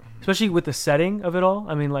agree. Yeah. Especially with the setting of it all.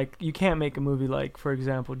 I mean, like, you can't make a movie like, for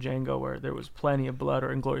example, Django, where there was plenty of blood,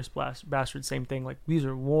 or Inglourious Basterds, same thing. Like, these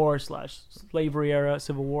are war/slavery era,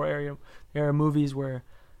 Civil War era movies where it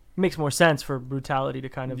makes more sense for brutality to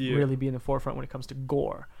kind of really be in the forefront when it comes to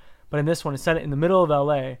gore. But in this one, it's set in the middle of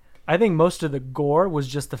LA. I think most of the gore was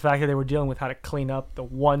just the fact that they were dealing with how to clean up the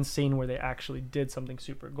one scene where they actually did something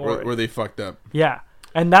super gory. Where they fucked up. Yeah.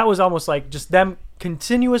 And that was almost like just them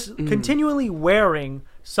continually wearing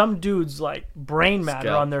some dude's like brain matter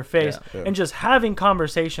Scalp. on their face Yeah. and just having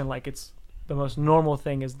conversation like it's the most normal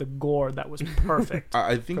thing is the gore that was perfect.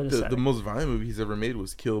 I think for the the setting. most violent movie he's ever made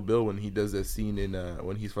was Kill Bill, when he does that scene in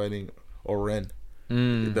when he's fighting Oren.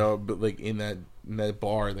 But like in that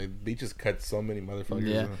bar, they just cut so many motherfuckers.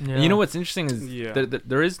 Yeah. Yeah. And you know what's interesting is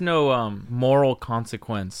there is no moral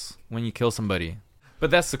consequence when you kill somebody.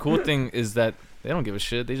 But that's the cool thing, is that they don't give a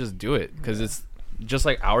shit. They just do it because it's just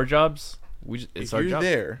like our jobs. It's If our you're job.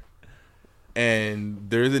 there and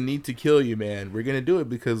there's a need to kill you, man, we're gonna do it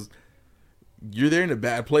because you're there in a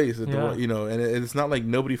bad place. You know, and it's not like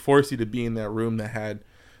nobody forced you to be in that room that had.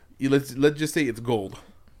 Let's just say it's gold.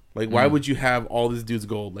 Like, why would you have all this dude's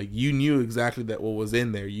gold? Like, you knew exactly that what was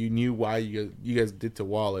in there. You knew why you guys did to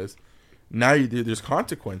Wallace. Now there's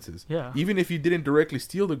consequences. Yeah. Even if you didn't directly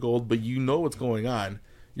steal the gold, but you know what's going on,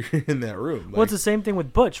 you're in that room. Like, Well, it's the same thing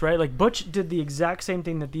with Butch, right? Like, Butch did the exact same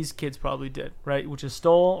thing that these kids probably did, right? Which is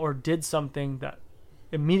stole or did something that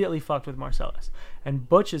immediately fucked with Marcellus. And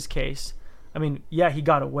Butch's case, I mean, yeah, he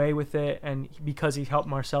got away with it, and because he helped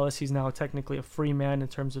Marcellus, he's now technically a free man in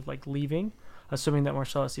terms of, like, leaving, assuming that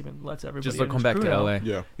Marcellus even lets everybody Just in come his back crew to know. LA.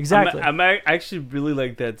 yeah. Exactly. I actually really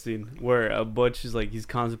like that scene where Butch is like, he's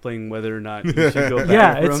contemplating whether or not he should go back.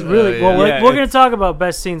 Yeah, with it's him. really yeah. well. Yeah, we're going to talk about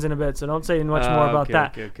best scenes in a bit, so don't say much more about okay,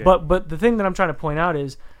 that. okay. But the thing that I'm trying to point out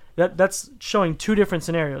is that's showing two different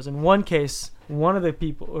scenarios. In one case, one of the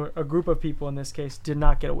people, or a group of people in this case, did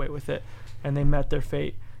not get away with it, and they met their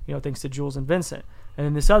fate, you know, thanks to Jules and Vincent. And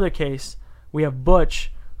in this other case, we have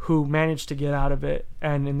Butch, who managed to get out of it,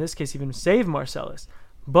 and in this case, even save Marcellus.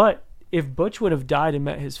 But if Butch would have died and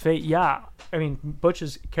met his fate, yeah, I mean,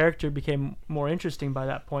 Butch's character became more interesting by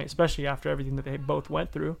that point, especially after everything that they both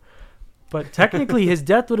went through. But technically, his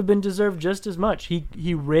death would have been deserved just as much.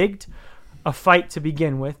 He rigged a fight to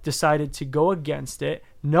begin with, decided to go against it,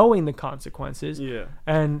 knowing the consequences. Yeah.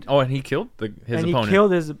 And He killed his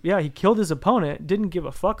opponent. He killed his opponent, didn't give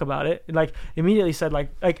a fuck about it. Like, immediately said,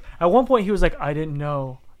 like at one point he was like, I didn't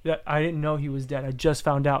know he was dead. I just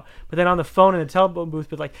found out. But then on the phone in the telephone booth,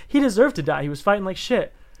 but like, he deserved to die. He was fighting like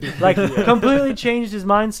shit. Like, completely changed his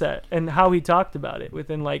mindset and how he talked about it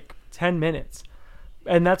within like 10 minutes.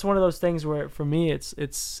 And that's one of those things where, for me,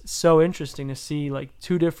 it's so interesting to see like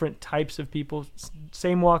two different types of people,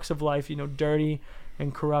 same walks of life, you know, dirty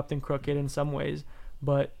and corrupt and crooked in some ways,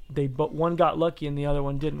 but one got lucky and the other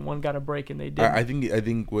one didn't. One got a break and they didn't. I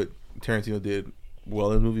think what Tarantino did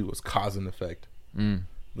well in the movie was cause and effect.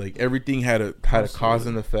 Like, everything had a cause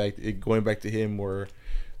and effect. Going back to him, where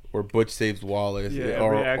Butch saves Wallace,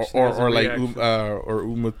 or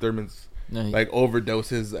Uma Thurman's like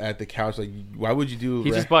overdoses at the couch. Like, why would you do?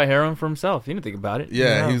 He just bought heroin for himself. He didn't think about it.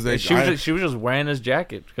 Yeah, he was like, she was just wearing his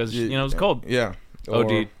jacket because it was cold. Yeah,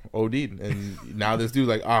 OD'd, and now this dude's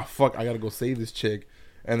like, fuck, I gotta go save this chick.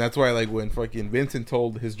 And that's why, like, when fucking Vincent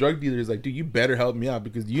told his drug dealers, like, dude, you better help me out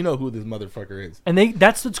because you know who this motherfucker is. And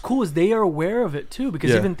that's what's cool, is they are aware of it too.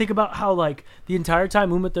 Because even think about how, like, the entire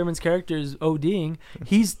time Uma Thurman's character is ODing,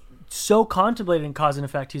 he's so contemplating cause and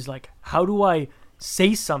effect. He's like, how do I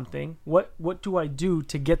say something? What do I do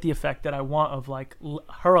to get the effect that I want of, like,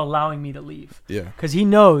 her allowing me to leave? Yeah. Because he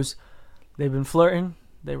knows they've been flirting.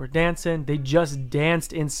 They were dancing. They just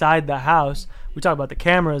danced inside the house. We talk about the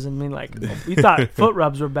cameras and like, we thought foot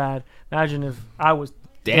rubs were bad. Imagine if I was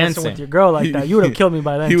dancing with your girl like that. You would have killed me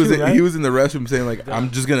by then. He was in the restroom saying like,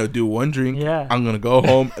 I'm just gonna do one drink. Yeah. I'm gonna go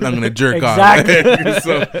home and I'm gonna jerk exactly. off.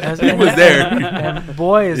 So he was there. And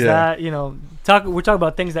boy, is that, you know, we're talking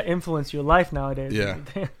about things that influence your life nowadays. Yeah.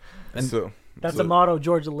 And so that's a motto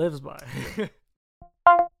Georgia lives by.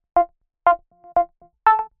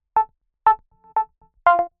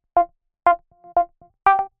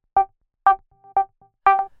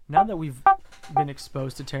 Now now that we've been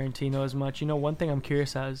exposed to Tarantino as much, one thing I'm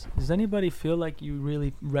curious as, does anybody feel like you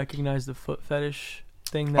really recognize the foot fetish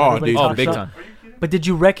thing that everybody talks big about? time. But did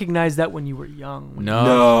you recognize that when you were young?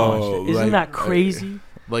 No. Isn't that crazy?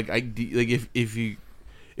 If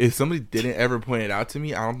somebody didn't ever point it out to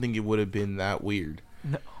me, I don't think it would have been that weird.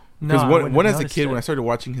 No, Because when as a kid, when I started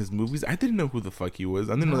watching his movies, I didn't know who the fuck he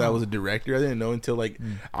was. I didn't know that was a director. I didn't know until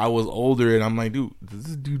I was older, and I'm like, dude, does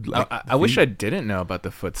this dude like? I wish I didn't know about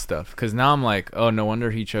the foot stuff, because now I'm like, oh, no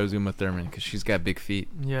wonder he chose Uma Thurman, because she's got big feet.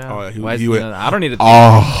 Yeah. I don't need to.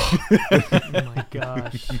 Oh. Oh my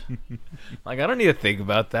gosh. Like, I don't need to think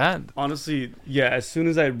about that. Honestly, yeah. As soon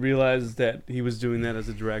as I realized that he was doing that as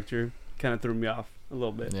a director, kind of threw me off a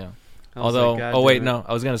little bit. Yeah. I was Although, like, God oh wait, damn it. no,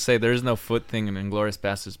 I was gonna say there is no foot thing in Inglourious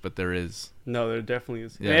Basterds, but there is. No, there definitely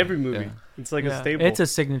is. Yeah, In every movie, yeah. it's like a staple. It's a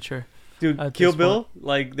signature. Dude, at Kill this Bill,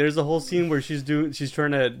 like there's a whole scene where she's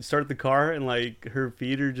trying to start the car and like her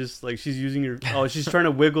feet are just like she's using her she's trying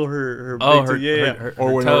to wiggle her Oh, big her, toe. Yeah. her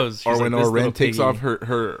Or when toes. or She's when like, this Oren little takes piggy. off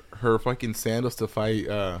her fucking sandals to fight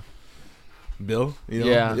Bill.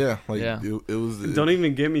 Yeah. Yeah. It was. Don't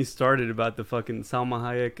even get me started about the fucking Salma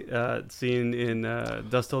Hayek scene in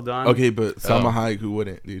Dust Till Dawn. Okay, but Salma Hayek, who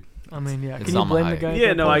wouldn't, dude? I mean, yeah. It's Can you Salma blame the Hayek. guy? Yeah,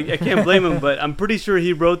 at no, that I point? can't blame him, but I'm pretty sure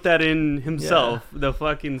he wrote that in himself. The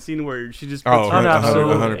fucking scene where she just puts Oh, her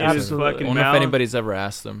absolutely, toe in his 100%. fucking I wonder if mouth. anybody's ever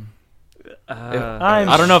asked him. I'm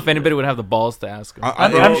I don't know if anybody would have the balls to ask him.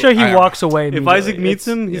 I'm sure he walks away. If immediately. Isaac meets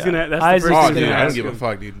him, he's yeah. gonna. That's Isaac's the Oh, first thing dude, he's I gonna don't ask give a him.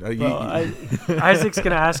 fuck, dude. Well, Isaac's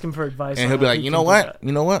gonna ask him for advice. And on he'll be how like, he you can know do what? that.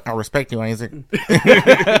 You know what? I respect you, Isaac.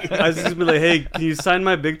 Isaac's gonna be like, "Hey, can you sign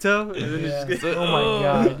my big toe?" And then he's Yeah. just gonna- Oh my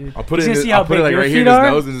god, dude. I'll put He's it. gonna see how I'll put it big like your right here in feet his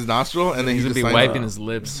are? nose and his nostril, and then He's he's gonna just be signs wiping it. his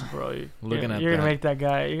lips. Bro, Looking at you're gonna that. make that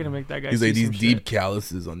guy. You're gonna make that guy. He's see like these some deep shit.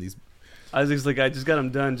 calluses on these. Isaac's like, "I just got him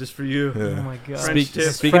done just for you." Yeah. Oh my god. French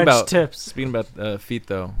tips. Speaking French tips. about feet,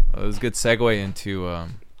 though, it was a good segue into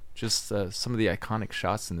just some of the iconic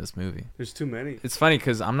shots in this movie. There's too many. It's funny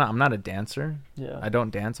because I'm not a dancer. Yeah. I don't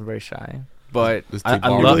dance. I'm very shy. But This I take He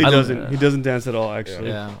long. love. really I- doesn't. He doesn't dance at all, actually.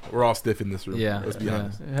 Yeah. We're all stiff in this room. Yeah. Let's be yeah.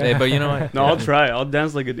 honest. Hey, but you know what? No, I'll try. I'll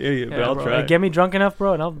dance like an idiot, but Yeah, I'll bro. try. Like, get me drunk enough,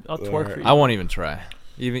 bro, and I'll twerk Alright. for you. I won't even try.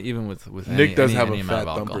 Even with Nick does have any a amount fat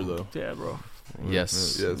of thumper alcohol. though. Yeah, bro.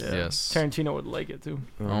 Yes. Yes. Yeah. Yes. Tarantino would like it too.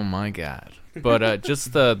 Oh my god. But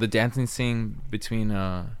just the dancing scene between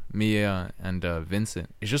Mia and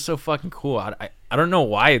Vincent is just so fucking cool. I don't know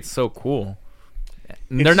why it's so cool.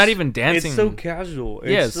 They're not even dancing. It's so casual.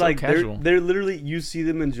 Yeah, It's it's so like casual. They're literally, you see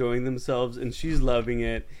them enjoying themselves, and she's loving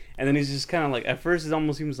it. And then he's just kind of like, at first it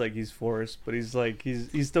almost seems like he's forced, but he's like, he's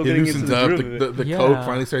still He getting into loosens the up. groove of it. The Yeah. coke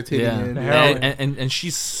finally starts hitting Yeah. in. The Yeah. heroin. And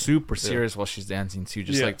she's super serious while she's dancing too,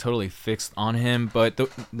 just Yeah. like totally fixed on him. But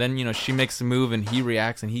then she makes a move and he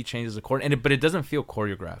reacts and he changes the chord, but it doesn't feel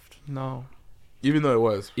choreographed. No. Even though it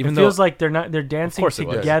was. Even It though feels like they're dancing course it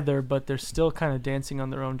was. together, but they're still kind of dancing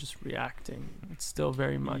on their own, just reacting. It's still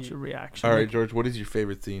very much a reaction. All right, George. What is your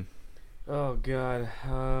favorite scene? Oh, God.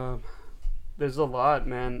 There's a lot,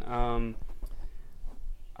 man.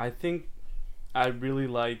 I think I really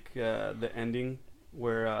like the ending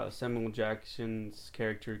where Samuel Jackson's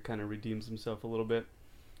character kind of redeems himself a little bit.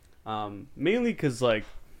 Mainly because, like,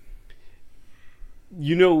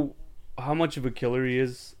 you know how much of a killer he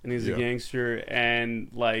is, and he's Yeah. a gangster, and,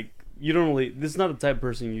 like, you don't really... This is not the type of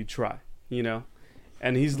person you try, you know?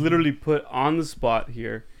 And he's literally put on the spot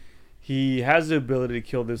here. He has the ability to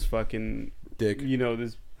kill this fucking... Dick. You know,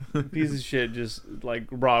 this piece of shit, just like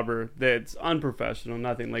robber that's unprofessional,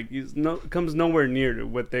 nothing. Like, comes nowhere near to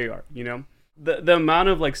what they are, you know? The amount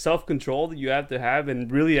of, like, self-control that you have to have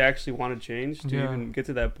and really actually want to change to even get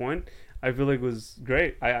to that point, I feel like was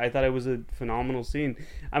great. I thought it was a phenomenal scene.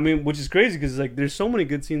 I mean, which is crazy because, like, there's so many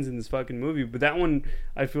good scenes in this fucking movie, but that one,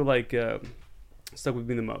 I feel like, stuck with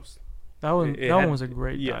me the most. That one, It that one had- was a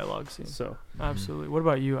great yeah. dialogue scene. So, Absolutely. What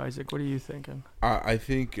about you, Isaac? What are you thinking? I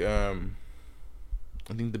think the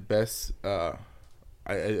best. I'm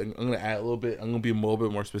gonna add a little bit. I'm gonna be a little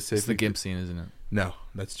bit more specific. it's the Gimp scene, isn't it? No,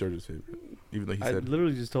 that's George's favorite. Even though he I said.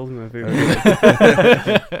 literally just told him my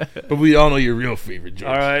favorite. But we all know your real favorite, George.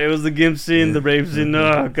 All right, it was the Gimp scene, the rape scene.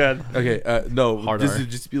 Oh, God. Okay. No. Hard Just R. to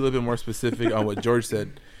just be a little bit more specific on what George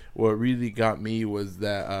said. What really got me was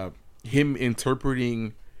that him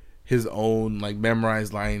interpreting his own, like,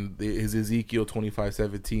 memorized line, his Ezekiel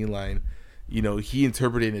 25:17 line. You know, he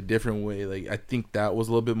interpreted it in a different way. Like, I think that was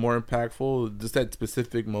a little bit more impactful. Just that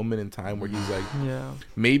specific moment in time where he's like, Yeah.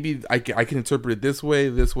 maybe I can interpret it this way,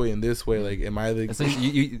 and this way. Like, am I like...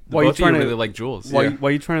 Essentially, Why you both of you trying to- really like Jules. Why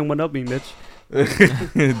you trying to one up me, Mitch?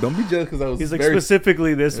 Don't be jealous because I was. He's like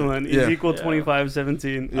specifically this one is Yeah. equal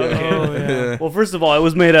 25-17. Yeah. Okay. Oh, yeah. Well, first of all, it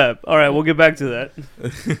was made up. All right, we'll get back to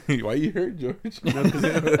that. Why you hurt, George?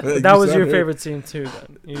 That was your favorite scene too.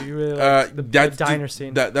 Then you really liked the diner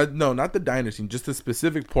scene. No, not the diner scene. Just the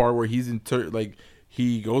specific part where he's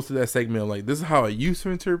he goes to that segment of like, this is how I used to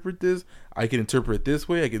interpret this. I can interpret it this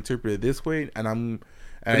way. I can interpret it this way,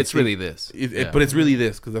 But it's really this. But it's really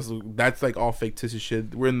this because that's like all fictitious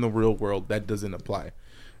shit. We're in the real world. That doesn't apply,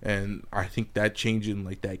 and I think that changing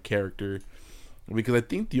like that character, because I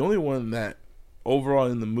think the only one that overall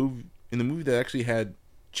in the movie that actually had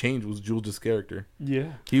change was Jules' character.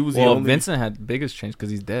 Yeah, he was. Well, Vincent had the biggest change because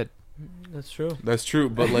he's dead. That's true. That's true,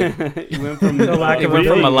 but like he went from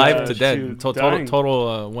alive to dead. dying.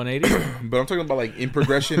 Total 180. But I'm talking about like in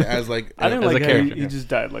progression as like I didn't as like a how character. he just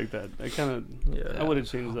died like that. I kind of I would have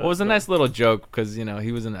changed that. Well, it was a nice little joke because he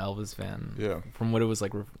was an Elvis fan. Yeah. From what it was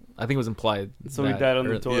like, I think it was implied. So he died on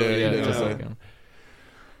the toilet. Yeah, just yeah. like,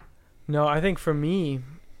 No, I think for me,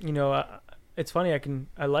 it's funny.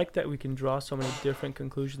 I like that we can draw so many different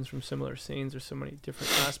conclusions from similar scenes or so many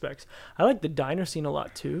different aspects. I like the diner scene a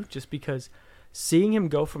lot too, just because seeing him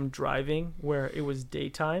go from driving where it was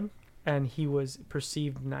daytime and he was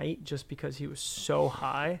perceived night just because he was so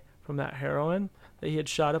high from that heroin that he had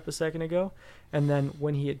shot up a second ago, and then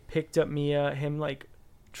when he had picked up Mia, him like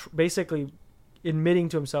basically admitting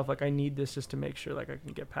to himself like, I need this just to make sure like I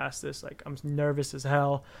can get past this. Like, I'm nervous as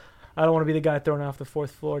hell. I don't want to be the guy thrown off the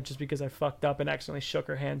 4th floor just because I fucked up and accidentally shook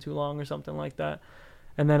her hand too long or something like that.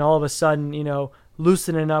 And then all of a sudden,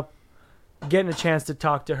 loosening up, getting a chance to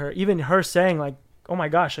talk to her, even her saying like, oh my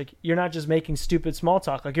gosh, like, you're not just making stupid small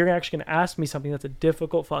talk. Like, you're actually going to ask me something that's a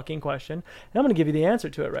difficult fucking question, and I'm going to give you the answer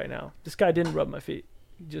to it right now. This guy didn't rub my feet.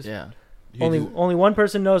 Only one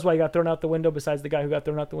person knows why he got thrown out the window besides the guy who got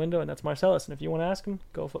thrown out the window, and that's Marcellus. And if you want to ask him,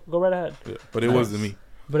 go right ahead. Yeah, but it wasn't me.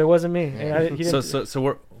 But it wasn't me. And he didn't, so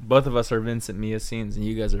we're both of us are Vincent Mia scenes, and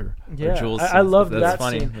you guys are Jules. I love That's that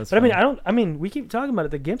funny. scene. That's but funny. we keep talking about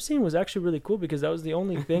it. The GIMP scene was actually really cool because that was the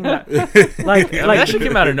only thing that that shit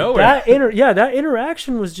came out of nowhere. That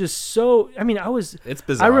interaction was just so. It's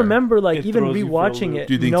bizarre. I remember It even throws you for a rewatching loop. it.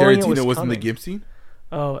 Do you think knowing Tarantino was in the coming. GIMP scene?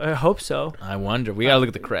 Oh, I hope so. I wonder. We gotta look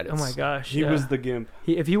at the credits. Oh my gosh, He was the gimp.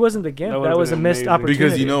 If he wasn't the GIMP, That that would've was a been missed amazing. opportunity.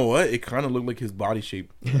 Because you know what? It kind of looked like his body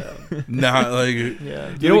shape. Nah, like Yeah.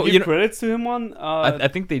 Do they give credits to him on? I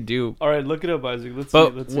think they do. All right, look it up, Isaac. Let's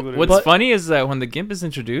But see what it what's is. funny is that when the GIMP is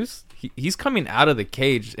introduced, he's coming out of the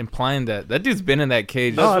cage, implying that dude's been in that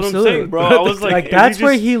cage. That's Oh, what absolutely. I'm saying, bro. I was like, is that's he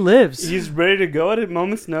where just- he lives. He's ready to go at a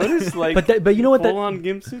moment's notice. Like, but you know what? full on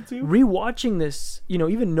gimp suit too. Rewatching this,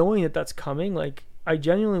 even knowing that that's coming, like, I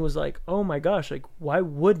genuinely was like, oh my gosh, like, why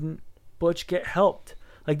wouldn't Butch get helped?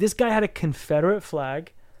 Like, this guy had a Confederate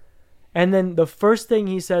flag, and then the first thing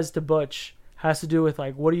he says to Butch has to do with,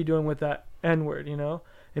 like, what are you doing with that N-word,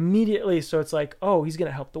 Immediately, so it's like, oh, he's going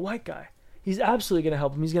to help the white guy. He's absolutely going to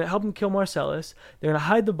help him. He's going to help him kill Marcellus. They're going to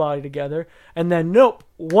hide the body together. And then, nope,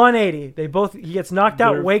 180. He gets knocked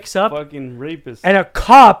out, They're wakes up, Fucking rapist. and a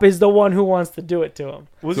cop is the one who wants to do it to him.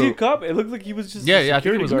 Was he a cop? It looked like he was just Yeah, a yeah, I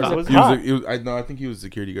think he security was a guard. cop. wasn't I think he was a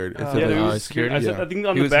security guard. Oh. Yeah, Yeah, he was security? I think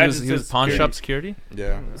on He the was, badge he was, it he was says pawn security. shop security.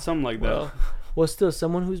 Yeah. Something like that. Well, still,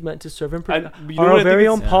 someone who's meant to serve and I- protect. but you know Our what I very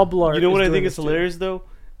think own it's- Paul Blart. You know what I doing think this is too. hilarious though?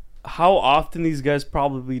 How often these guys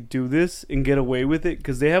probably do this and get away with it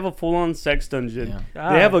because they have a full-on sex dungeon.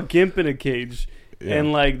 Yeah. They have a gimp in a cage, Yeah.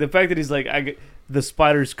 and like the fact that he's like, the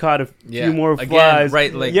spider's caught a Yeah. few more Again, flies.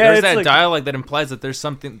 right? Like, Yeah, there's it's that like- dialogue that implies that there's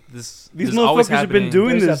something. These this always motherfuckers have been happening.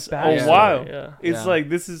 doing There's this a a backstory, while. yeah. It's Yeah. like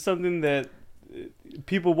this is something that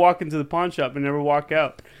people walk into the pawn shop and never walk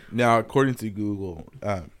out. Now, according to Google,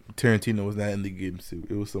 Tarantino was not in the GIMP suit.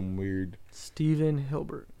 It was some weird. Stephen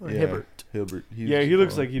Hilbert. Or Yeah. Hibbert. Hilbert. Yeah, he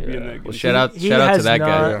looks like he'd be in Yeah. that. Well, Game. shout out He to has that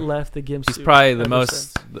guy. not left the GIMP He's suit probably the ever most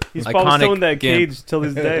since. He's probably iconic still in that gimp. cage till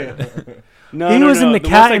this day. No, He no, was no. in the most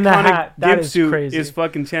Cat in the iconic Hat. That gimp is suit crazy. is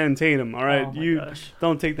fucking Channing Tatum. All right, Oh my you gosh.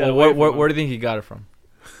 don't take that Well, away. where from do you think he got it from?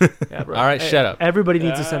 Yeah, bro. All right, shut up. Everybody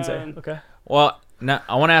needs a sensei. Um, Okay. Well, now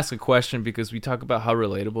I want to ask a question because we talk about how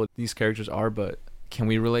relatable these characters are, but can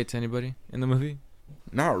we relate to anybody in the movie?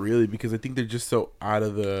 Not really, because I think they're just so out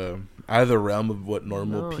of the realm of what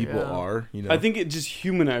normal No, people yeah. are. I think it just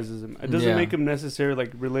humanizes him. It doesn't Yeah. make him necessarily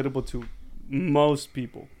like relatable to most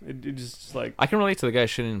people. It just like I can relate to the guy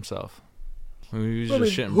shitting himself. He was I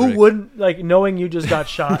just mean, shitting who bricks. wouldn't, like, knowing you just got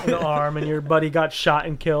shot in the arm and your buddy got shot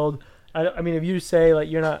and killed, I mean, if you say like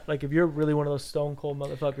you're not like if you're really one of those stone cold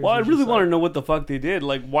motherfuckers. Well, I you're really just want to like, know what the fuck they did.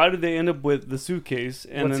 Like, why did they end up with the suitcase?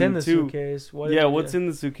 And what's then in the suitcase. What Yeah, did what's they- in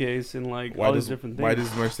the suitcase and like Why all does these different things. Why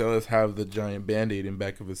does Marcellus have the giant Band-Aid in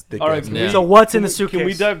back of his thick All right, ass can Yeah. neck? So what's in Can the we- suitcase? Can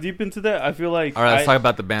we dive deep into that? I feel like All right, let's talk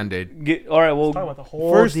about the Band-Aid. All right, well, Let's talk about the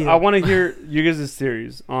whole first deal. I want to hear you guys'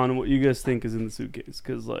 theories on what you guys think is in the suitcase,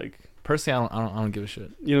 because like Personally, I don't give a shit.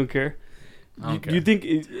 you don't care. I don't care. You think?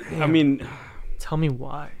 I mean, Tell me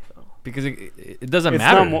why. Though. Because it doesn't it's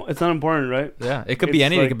matter. it's not important, right? Yeah, it could be It's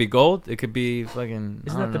anything. like- It could be gold. It could be fucking. Isn't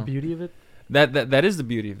I that don't the know. beauty of it? That is the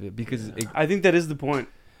beauty of it because it, I think that is the point.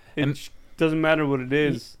 It And- doesn't matter what it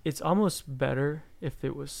is. It's almost better if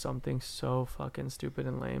it was something so fucking stupid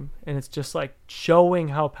and lame, and it's just like showing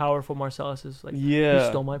how powerful Marcellus is. Like, you Yeah,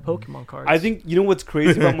 stole my Pokemon cards. I think you know what's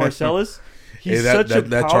crazy about Marcellus. He's Hey, such a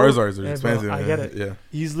that power- Charizards are Hey, bro, expensive. I man. get it. Yeah.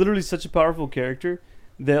 He's literally such a powerful character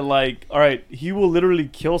that like, all right, he will literally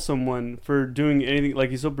kill someone for doing anything. Like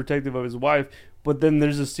he's so protective of his wife, but then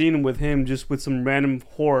there's a scene with him just with some random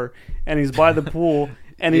whore, and he's by the pool,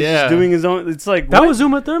 and he's Yeah. just doing his own. It's like that what? was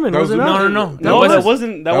Uma Thurman, That was was it Uma- not? No. No, that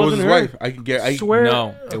wasn't. That That was wasn't his her. wife. I can get. I Swear. No,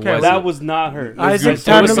 it Okay, wasn't. That was not her. Isaac, It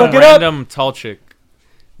time was to some look it up. random tall chick.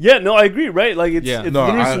 Yeah, no, I agree. Right, like it's Yeah. it's No,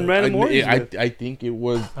 literally some random orange. I think it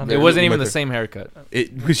was. It wasn't even the same haircut.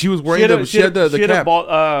 Because she was wearing the. She had the she had a cap. ball, She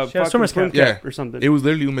had a fucking swimmer's swim cap. cap Yeah. or something. It was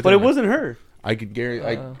literally Uma but it Thurman. wasn't her, I could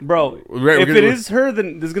guarantee. bro. We're If gonna- it is her,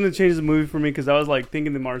 then this is gonna change the movie for me because I was like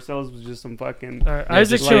thinking that Marcellus was just some fucking. All right, Yeah,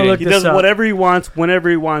 Isaac's just gonna like- look He this does up. whatever he wants, whenever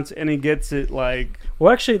he wants, and he gets it. Like,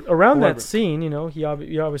 Well, actually, around Whoever. that scene, you know, you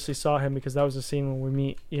obviously saw him because that was the scene when we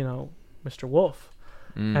meet, you know, Mr. Wolf.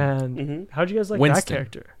 Mm. And Mhm. how'd you guys like Winston. that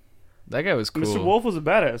character? That guy was cool. Mr. Wolf was a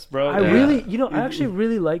badass, bro. I Yeah. really, you know, I actually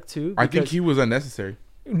really like too. I think because- he was unnecessary.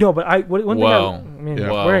 No, but one thing Whoa. I mean, Yeah.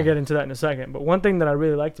 Whoa. we're gonna get into that in a second. But one thing that I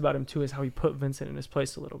really liked about him too is how he put Vincent in his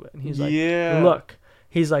place a little bit. And he's like, yeah. look,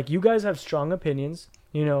 he's like, you guys have strong opinions.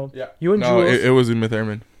 You know, Yeah. you and No, Jules. it was Uma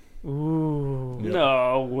Thurman. Ooh, Yeah.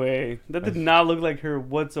 No way. That did not look like her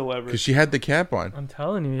whatsoever. Because she had the cap on. I'm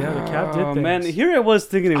telling you, yeah, the cap did Oh, things. man, here I was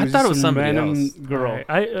thinking it I was thought just it was some somebody random else. girl. Alright,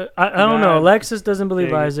 I don't know. God. Alexis doesn't believe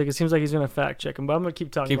Dang it. Isaac. It seems like he's gonna fact check him, but I'm gonna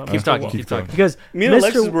keep talking Keep, about keep Mr. talking. Wolf. Keep talking. Because Me and Mr.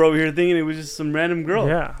 Alexis were over here thinking it was just some random girl.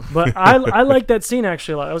 Yeah, but I like that scene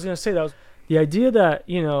actually a lot. I was gonna say that was the idea that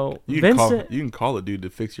you know You can, Vincent. you can call a dude to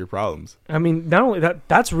fix your problems. I mean, not only that,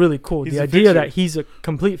 that's really cool. He's The a idea fixer. that he's a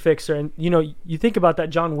complete fixer, and you know, you think about that.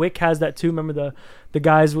 John Wick has that too. Remember the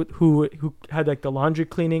guys who had like the laundry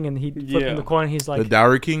cleaning, and he flipped Yeah. him the coin. He's The like,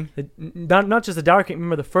 Dowry King. not just the Dowry King.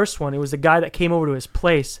 Remember the first one? It was the guy that came over to his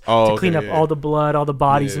place Oh, to clean up okay, all the blood, all the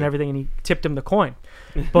bodies, Yeah, and yeah. everything, and he tipped him the coin.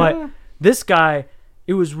 But this guy,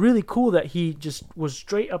 it was really cool that he just was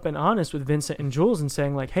straight up and honest with Vincent and Jules and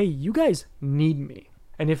saying like, "Hey, you guys need me,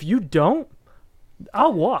 and if you don't,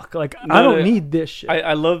 I'll walk. Like I No, don't no, need this shit."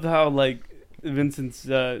 I love how like Vincent's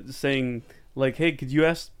saying like, "Hey, could you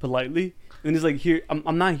ask politely?" And he's like, "Here,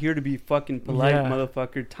 I'm not here to be fucking polite, Yeah.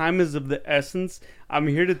 motherfucker. Time is of the essence. I'm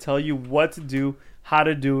here to tell you what to do, how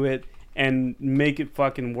to do it, and make it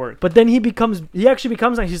fucking work." But then he actually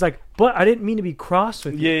becomes like, he's like, "But I didn't mean to be cross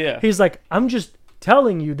with you." Yeah. He's like, "I'm just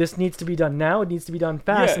telling you this needs to be done now. It needs to be done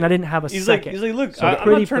fast." Yeah. And I didn't have a He's second. like, look, So I'm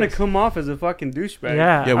pretty not trying to pissed. come off as a fucking douchebag.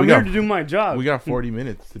 Yeah. Yeah, I'm we here got- to do my job. We got 40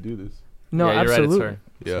 minutes to do this. No, Yeah, you're absolutely. Right,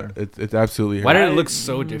 it's her. Yeah, it's absolutely her. Why did I- it look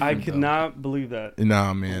so different? I could though? not believe that.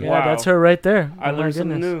 Nah, man. Yeah, Wow. that's her right there. I Oh my learned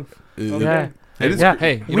something goodness. new. It- Okay. Yeah. It is Yeah.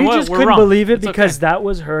 Hey, you We know what? just We're couldn't wrong. believe it It's because okay. that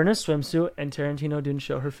was her in a swimsuit and Tarantino didn't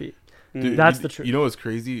show her feet. Mm. That's you- the truth. You know what's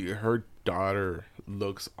crazy? Her daughter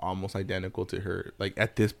looks almost identical to her. Like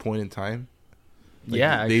at this point in time. Like,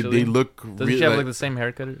 Yeah, they actually. look. Doesn't really she have like the same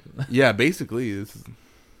haircut? Yeah, basically. This is,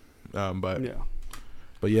 but Yeah.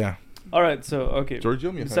 yeah. All right. So okay. George, you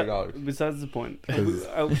owe me $100. Besides the point. 'Cause-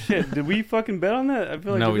 Oh shit! Did we fucking bet on that? I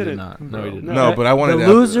feel like No, we we did did it. not. No, we did No. not. No, but I wanted the to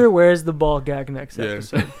have loser wears the ball gag next Yeah.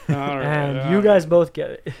 episode. All right, And all you right. guys both get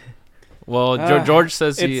it. Well, Ah, George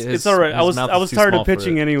says he. It's all right. I was tired of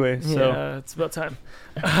pitching it. anyway. So Yeah, it's about time.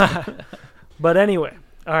 But anyway,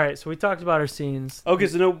 all right. So we talked about our scenes. okay.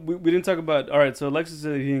 So no, we didn't talk about. All right. So Alexis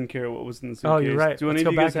said he didn't care what was in the suitcase. Oh, you're right. Do Let's any go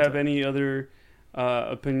of you guys back into have any other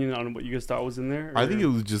opinion on what you guys thought was in there? I think or- it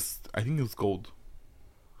was just. I think it was gold.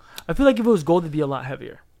 I feel like if it was gold, it'd be a lot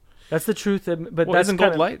heavier. That's the truth. But Well, that's isn't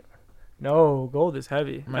kind gold light? No, gold is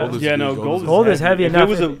heavy. Man, Gold is Yeah, good. no, Gold gold is heavy If enough.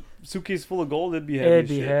 it was a suitcase full of gold, it'd be heavy. It'd as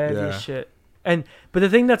be shit. heavy Yeah. as shit. But the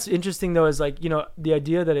thing that's interesting though is like, you know, the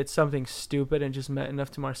idea that it's something stupid and just meant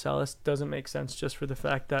enough to Marcellus doesn't make sense just for the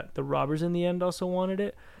fact that the robbers in the end also wanted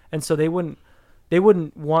it. And so they wouldn't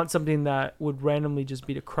want something that would randomly just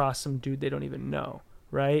be to cross some dude they don't even know,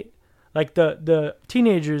 right? Like the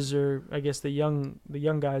teenagers, or I guess the young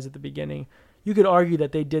guys at the beginning, you could argue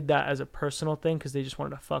that they did that as a personal thing because they just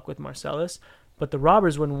wanted to fuck with Marcellus. But the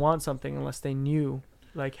robbers wouldn't want something unless they knew,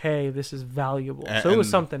 like, hey, this is valuable. So it was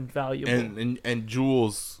something valuable. And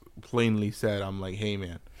Jules plainly said, "I'm like, hey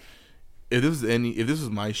man, if this was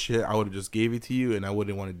my shit, I would have just gave it to you, and I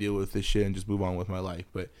wouldn't want to deal with this shit and just move on with my life.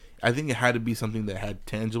 But I think it had to be something that had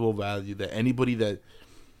tangible value, that anybody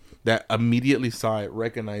that immediately saw it,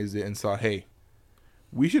 recognized it, and saw, hey,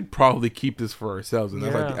 we should probably keep this for ourselves." And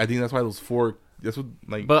that's like, I think that's why those four. That's what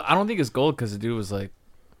like. But I don't think it's gold because the dude was like,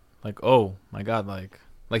 oh my god,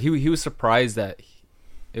 like he was surprised that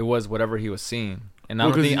it was whatever he was seeing. And I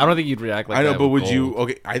don't think you'd react like that. I know, but would you?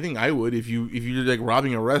 Okay, I think I would if you're like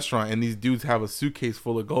robbing a restaurant and these dudes have a suitcase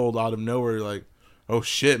full of gold out of nowhere, like, oh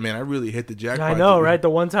shit, man, I really hit the jackpot. I know, right? The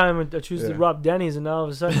one time I choose to rob Denny's, and now all of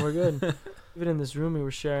a sudden we're good. Even in this room, we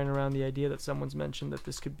were sharing around the idea that someone's mentioned that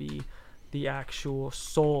this could be the actual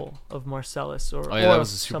soul of Marcellus, or that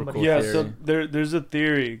was a super cool theory. So there's a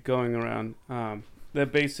theory going around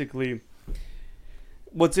that basically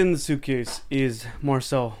what's in the suitcase is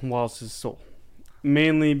Marcel Wallace's soul.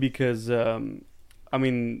 Mainly because, the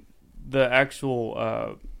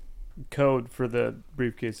actual code for the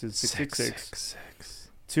briefcase is 666.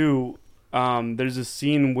 Two, there's a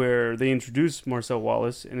scene where they introduce Marcel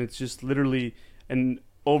Wallace, and it's just literally an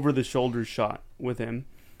over-the-shoulder shot with him,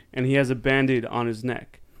 and he has a Band-Aid on his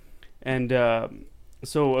neck. And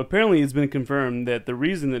so apparently it's been confirmed that the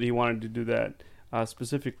reason that he wanted to do that,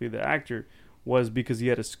 specifically the actor, was because he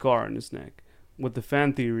had a scar on his neck. What the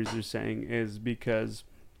fan theories are saying is because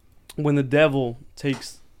when the devil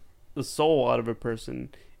takes the soul out of a person,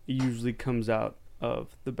 it usually comes out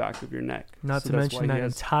of the back of your neck. Not to mention that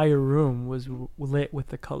entire room was lit with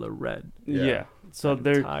the color red. Yeah. So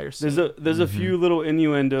there's a few little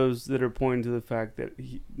innuendos that are pointing to the fact that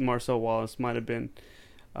Marcel Wallace might have been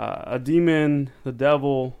a demon, the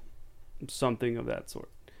devil, something of that sort.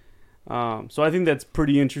 So I think that's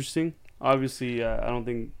pretty interesting. Obviously, I don't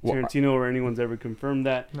think Tarantino or anyone's ever confirmed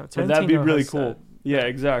that. No, but that'd be really cool. Yeah,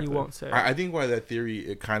 exactly. He won't say it. I think why that theory,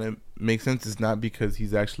 it kind of makes sense, is not because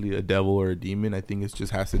he's actually a devil or a demon. I think it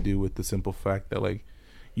just has to do with the simple fact that, like,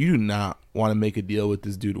 you do not want to make a deal with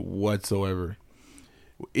this dude whatsoever.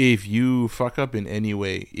 If you fuck up in any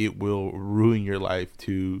way, it will ruin your life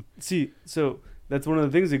too. See, so that's one of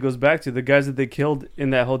the things that goes back to the guys that they killed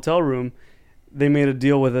in that hotel room. They made a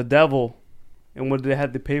deal with a devil, and what did they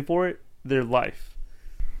have to pay for it? Their life.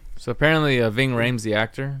 So apparently Ving Rhames, the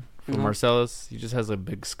actor from Marcellus, he just has a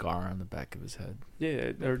big scar on the back of his head.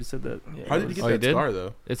 Yeah, I already said that. Yeah, how did he get that scar,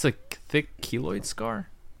 though? It's a thick keloid scar.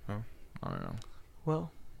 Oh. I don't know.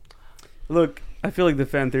 Well, look, I feel like the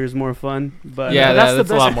fan theory is more fun, but yeah, that's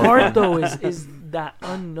the a lot best more part, fun. though, is that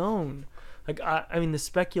unknown. Like, I mean, the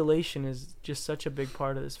speculation is just such a big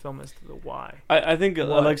part of this film as to the why. I think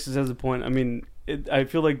Alexis has a point. I mean, I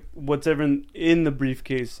feel like whatever in the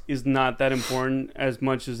briefcase is not that important as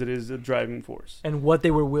much as it is a driving force. And what they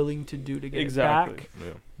were willing to do to get it back,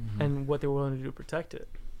 Yeah. and what they were willing to do to protect it.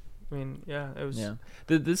 I mean, yeah, it was... Yeah.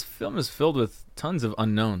 This film is filled with tons of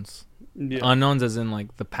unknowns. Yeah. Unknowns as in,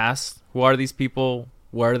 like, the past. Who are these people?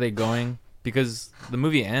 Where are they going? Because the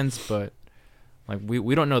movie ends, but, like,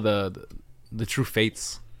 we don't know the true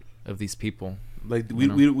fates of these people. Like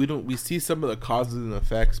we see some of the causes and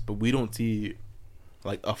effects, but we don't see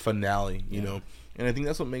like a finale, you know. And I think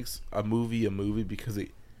that's what makes a movie because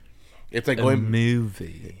it's like going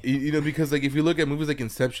movie. You know, because like if you look at movies like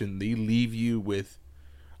Inception, they leave you with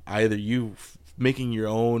either you making your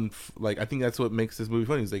own. Like I think that's what makes this movie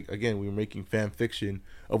funny. Is like again we were making fan fiction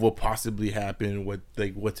of what possibly happened,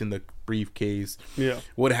 what's in the briefcase,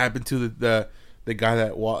 what happened to the guy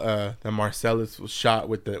that Marcellus was shot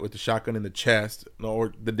with the shotgun in the chest,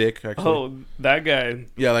 or the dick, actually. Oh, that guy.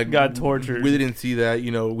 Yeah, like got tortured. We didn't see that, you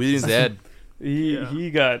know. We didn't. Dead. He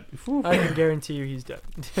got. I can guarantee you, he's dead.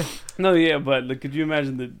 No, yeah, but like, could you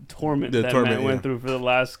imagine the torment that man went through for the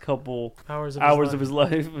last couple hours of his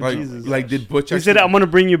life? Like, Jesus. Like, did Butch? He said, "I'm gonna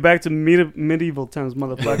bring you back to medieval times,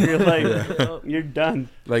 motherfucker." You're like, you're done.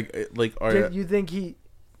 Like, you think he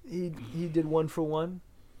did one for one?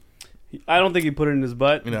 I don't think he put it in his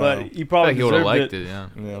butt, but he probably would have liked it.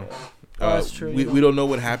 Yeah. That's true. We don't know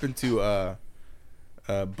what happened to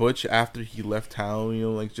Butch after he left town. You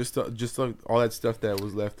know, like just like all that stuff that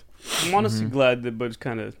was left. I'm honestly glad that Butch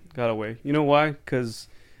kind of got away. You know why? Because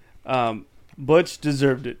Butch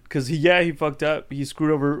deserved it. Because he fucked up. He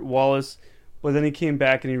screwed over Wallace, but then he came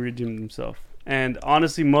back and he redeemed himself. And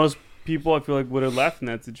honestly, most people I feel like would have left in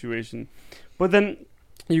that situation. But then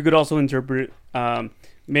you could also interpret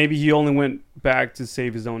maybe he only went back to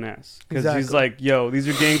save his own ass because he's Exactly. like, yo, these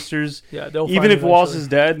are gangsters. Yeah, they'll Even find if Wallace eventually. is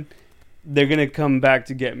dead, they're gonna come back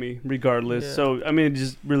to get me regardless. Yeah. So I mean, it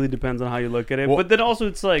just really depends on how you look at it. Well, but then also,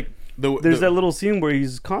 it's like there's that little scene where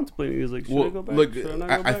he's contemplating. He's like, should I go back? Look, Should I not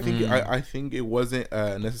go I back? think I think it wasn't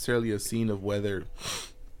necessarily a scene of whether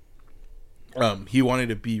he wanted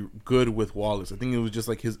to be good with Wallace. I think it was just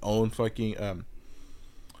like his own fucking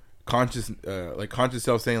conscious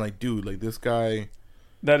self saying like, dude, like this guy.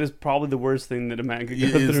 That is probably the worst thing that a man could go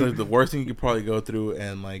It's through. like the worst thing you could probably go through,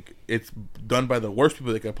 and like it's done by the worst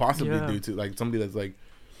people they could possibly Yeah. do to like somebody that's like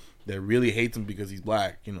that really hates him because he's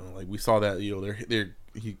black. You know, like we saw that. You know, they're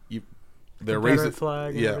Confederate racist.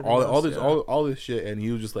 flag and Yeah, everything all else, this yeah. all this shit, and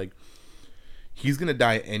he was just like, he's gonna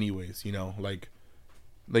die anyways. You know, like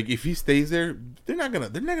if he stays there, they're not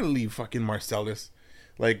gonna leave fucking Marcellus,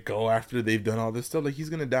 like go after they've done all this stuff. Like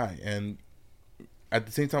he's gonna die, and at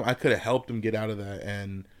the same time, I could have helped him get out of that.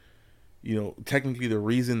 And, you know, technically the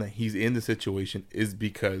reason that he's in the situation is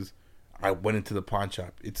because I went into the pawn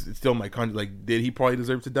shop. It's still my conscience. Like, did he probably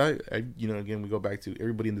deserve to die? Again, we go back to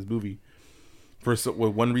everybody in this movie for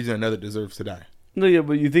one reason or another deserves to die. No, yeah,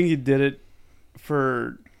 but you think he did it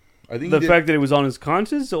for I think the fact that it was on his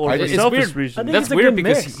conscience or for It's selfish weird. reasons? I think That's it's a weird good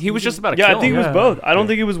because mix. he was just about to Yeah, kill I think him. it was both. I don't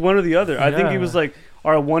think it was one or the other. I think he Yeah. was like,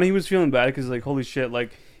 all right, one, he was feeling bad because like, holy shit,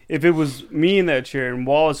 like if it was me in that chair and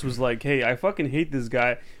Wallace was like, hey, I fucking hate this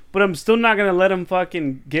guy, but I'm still not gonna let him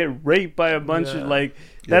fucking get raped by a bunch Yeah. of like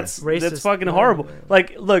Yeah. that's Racist. fucking horrible. Yeah.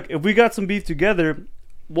 Like, look, if we got some beef together,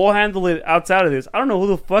 we'll handle it outside of this. I don't know who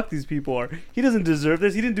the fuck these people are. He doesn't deserve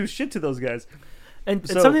this. He didn't do shit to those guys. And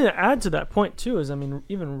So- something to add to that point too is, I mean,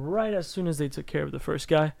 even right as soon as they took care of the first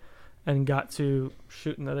guy, and got to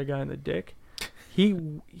shooting the other guy in the dick,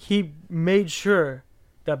 he made sure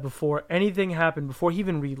that before anything happened, before he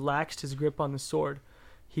even relaxed his grip on the sword,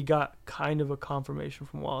 he got kind of a confirmation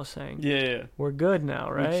from Wallace saying, Yeah, "We're good now,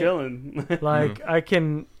 we're right? chilling. Like I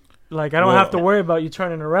can, like I don't Well- have to worry about you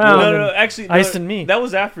turning around no, and actually, no, icing me." that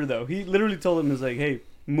was after though. He literally told him, "He's like, hey,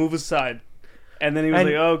 move aside," and then he was And-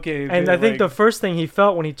 like, okay. And I think like, the first thing he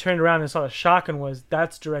felt when he turned around and saw the shotgun was,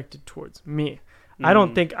 "That's directed towards me." I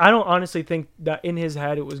don't honestly think that in his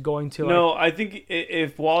head it was going to. Like, No, I think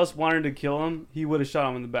if Wallace wanted to kill him, he would have shot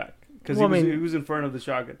him in the back because Well, I he mean- was in front of the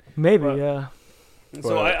shotgun. maybe, but- yeah. So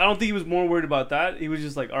But- I don't think he was more worried about that. He was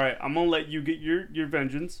just like, all right, I'm gonna let you get your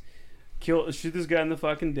vengeance, shoot this guy in the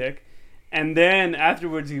fucking dick, and then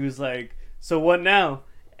afterwards he was like, so what now?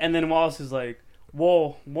 And then Wallace is like,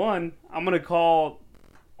 well, one, I'm gonna call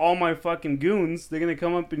all my fucking goons. They're gonna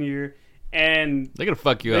come up in here and They're gonna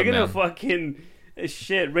fuck you they're up, gonna man. fucking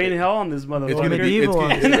rain hell on this It's motherfucker. gonna be medieval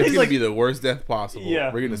ones. it's And gonna he's like- be the worst death possible.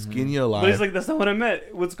 Yeah. We're gonna skin you But alive. he's like, that's not what I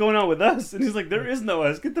meant. What's going on with us? And he's like, there is no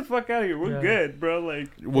us. Get the fuck out of here. We're Yeah. good, bro. Like,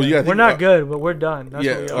 well, yeah, We're not good, but we're done. That's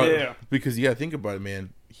Yeah, what we are. Yeah. because think about it, man.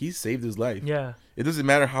 He saved his life. Yeah. It doesn't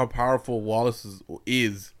matter how powerful Wallace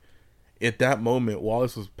is. At that moment,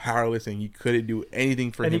 Wallace was powerless and he couldn't do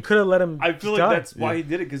anything for And him. he could have let him. I feel die. like that's why Yeah. he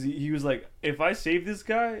did it because he was like, if I save this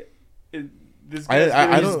guy, this I- guy's I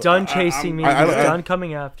gonna- He's don't- done chasing me. I He's don't- done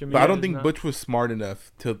coming after me. But I don't He's think not- Butch was smart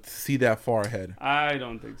enough to see that far ahead. I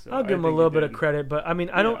don't think so. I'll give him a think little he bit of did. credit, but I mean,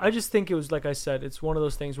 I don't. Yeah. I just think it was like I said. It's one of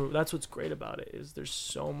those things where that's what's great about it is there's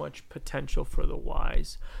so much potential for the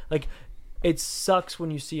wise. Like, it sucks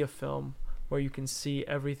when you see a film where you can see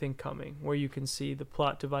everything coming, where you can see the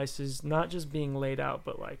plot devices not just being laid out,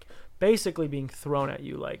 but like basically being thrown at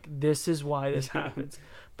you. Like, this is why this happens.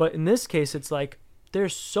 But in this case, it's like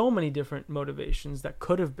there's so many different motivations that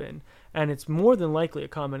could have been, and it's more than likely a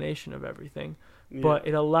combination of everything. Yeah. But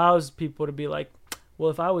it allows people to be like, well,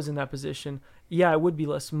 if I was in that position, yeah, it would be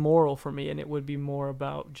less moral for me, and it would be more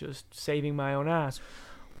about just saving my own ass.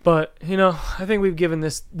 But, you know, I think we've given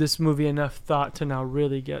this movie enough thought to now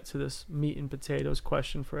really get to this meat and potatoes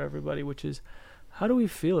question for everybody, which is, how do we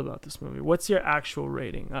feel about this movie? What's your actual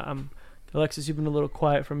rating? Alexis, you've been a little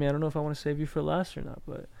quiet for me. I don't know if I want to save you for last or not,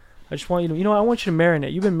 but I just want you to, I want you to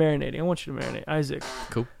marinate. You've been marinating. I want you to marinate. Isaac.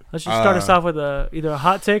 Cool. Let's just start us off with either a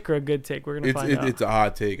hot take or a good take. We're going to find out. It's a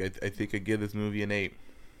hot take. I think I give this movie an 8.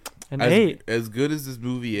 An 8. As good as this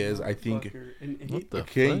movie is, I think. Fucker. And What the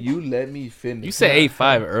Okay, fuck? you let me finish. You said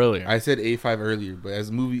 8.5 earlier. I said 8.5 earlier, but as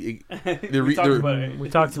a movie, we talked about it. We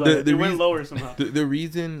talked about the- it. the It went reason- lower somehow. the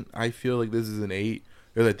reason I feel like this is an 8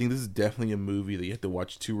 is I think this is definitely a movie that you have to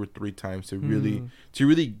watch 2 or 3 times to really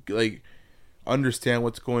like understand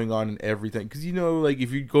what's going on and everything. Because like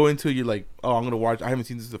if you go into it, you're like, oh, I'm gonna watch. I haven't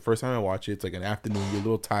seen this the first time I watch it. It's like an afternoon. You're a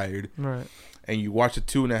little tired, Right. and you watch a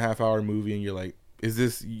 2.5 hour movie, and you're like, is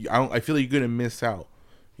this? I feel like you're gonna miss out.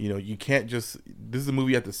 You can't just. This is a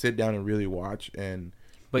movie you have to sit down and really watch. And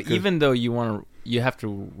But even though you have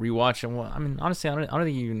to rewatch it. Well, I mean, honestly, I don't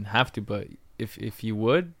think you even have to. But if you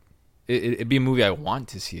would, it'd be a movie I want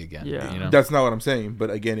to see again. Yeah. You know? That's not what I'm saying. But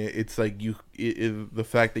again, it's like the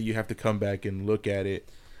fact that you have to come back and look at it,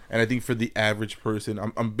 and I think for the average person,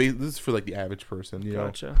 this is for like the average person. You know,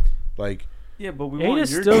 Gotcha. like. Yeah, but we 8 want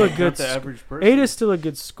is your still a take, good not the sc- average person. 8 is still a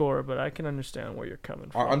good score, but I can understand where you're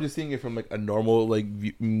coming from. I'm just seeing it from like a normal like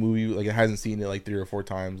movie, like it hasn't seen it like 3 or 4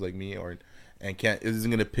 times like me, and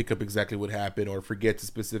isn't gonna pick up exactly what happened or forget a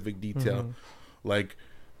specific detail. Like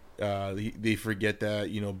they forget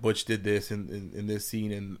that Butch did this in this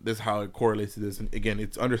scene, and this is how it correlates to this. And again,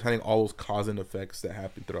 it's understanding all those cause and effects that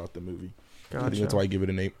happen throughout the movie. Gotcha. I think that's why I give it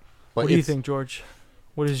an 8. But What do you think, George?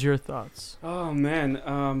 What is your thoughts? Oh man,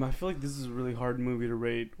 I feel like this is a really hard movie to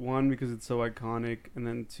rate. 1, because it's so iconic, and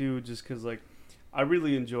then 2, just because like I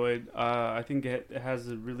really enjoyed. I think it has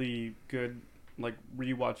a really good like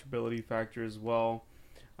rewatchability factor as well.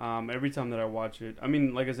 Every time that I watch it, I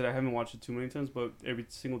mean, like I said, I haven't watched it too many times, but every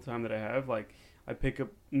single time that I have, like I pick up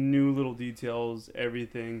new little details,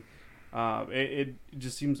 everything. It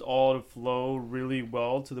just seems all to flow really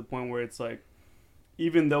well to the point where it's like,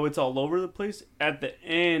 even though it's all over the place, at the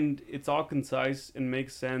end, it's all concise and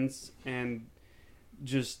makes sense, and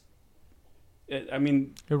just, I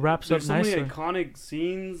mean, It wraps up there's so nicely. many iconic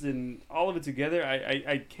scenes and all of it together.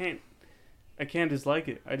 I can't dislike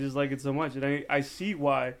it. I just like it so much, and I see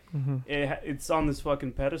why it's on this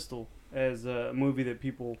fucking pedestal as a movie that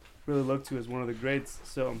people really look to as one of the greats.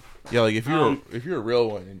 So yeah, like if you're a real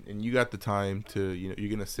one and you got the time to you're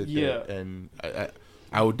gonna sit there, and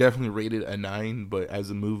I would definitely rate it a 9, but as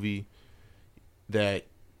a movie that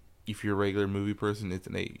if you're a regular movie person, it's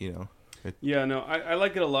an 8, Yeah, no, I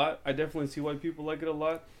like it a lot. I definitely see why people like it a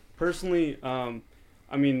lot. Personally,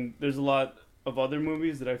 I mean, there's a lot of other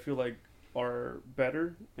movies that I feel like are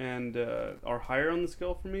better and are higher on the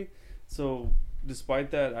scale for me. So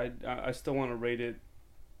despite that, I still want to rate it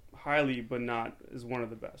highly, but not as one of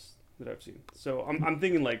the best that I've seen. So I'm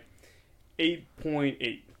thinking like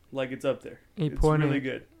 8.8. Like it's up there. 8.8. It's really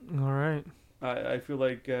good. All right. I feel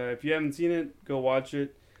like if you haven't seen it, go watch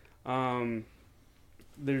it.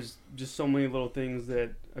 There's just so many little things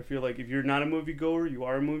that I feel like if you're not a moviegoer, you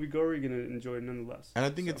are a moviegoer, you're gonna enjoy it nonetheless. And I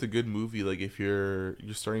think it's a good movie. Like if you're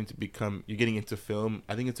starting to you're getting into film.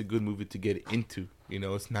 I think it's a good movie to get into.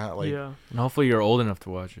 It's not like Yeah. And hopefully you're old enough to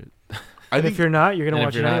watch it. And if you're not, you're gonna And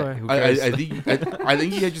watch if it you're not, anyway. who cares? I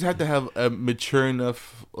think you just have to have a mature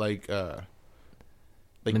enough like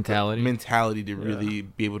mentality to really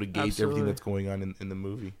be able to gauge Absolutely. everything that's going on in the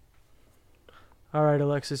movie. All right,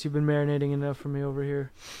 Alexis, you've been marinating enough for me over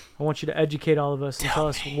here. I want you to educate all of us and tell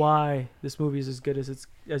us why this movie is as good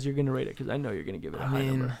as you're gonna rate it, because I know you're gonna give it a high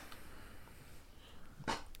number.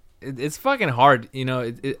 It's fucking hard. Yeah,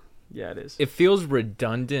 it is. It feels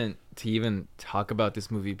redundant to even talk about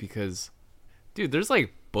this movie because, dude, there's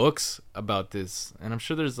like books about this, and I'm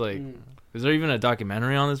sure there's like, is there even a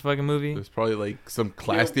documentary on this fucking movie? There's probably like some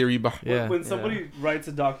class theory behind. Yeah. When somebody writes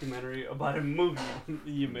a documentary about a movie,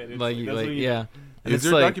 you made it. Yeah. And Is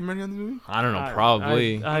there a documentary on the movie? I don't know,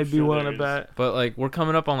 probably. I'd be sure willing there to is. bet. But like, we're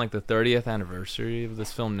coming up on like the 30th anniversary of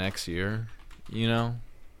this film next year,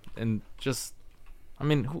 and just, I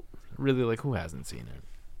mean, who hasn't seen it?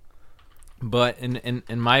 But in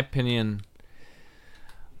my opinion,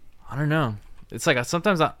 I don't know. It's like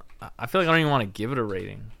sometimes I feel like I don't even want to give it a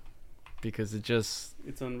rating because it's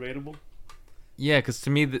unrateable. Yeah, because to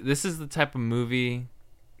me this is the type of movie.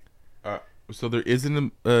 So there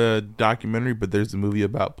isn't a documentary, but there's a movie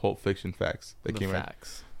about Pulp Fiction facts that came out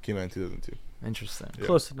in 2002. Interesting. Yeah.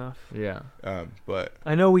 Close enough. Yeah. But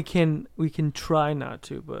I know we can try not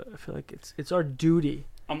to, but I feel like it's our duty.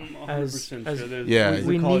 I'm 100% sure there's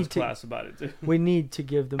we a college need to- class about it too. We need to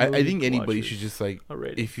give the I movie think anybody watchers should just like, a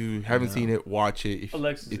rating. if you haven't seen it, watch it. If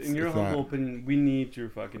Alexis, it's, in your it's humble not, opinion, we need your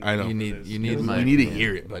fucking. I know. You need my we need to opinion.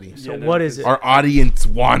 hear it, buddy. So Yeah, no, what is because- it? Our audience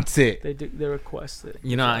wants it. They request it.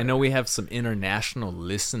 I know we have some international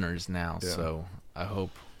listeners now, Yeah. so I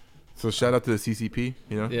hope. So shout out to the CCP.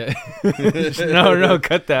 Yeah. No,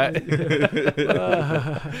 cut that.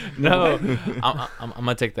 No, I'm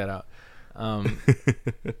gonna take that out.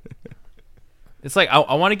 It's like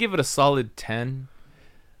I want to give it a solid 10,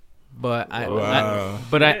 but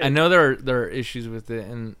I know there are issues with it,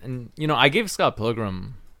 and I gave Scott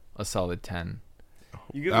Pilgrim a solid 10.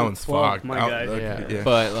 You give That him one's 12, fucked. my guy. Yeah.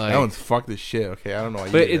 But like That one's fucked as shit. Okay, I don't know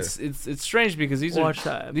why. but it's strange because these Watch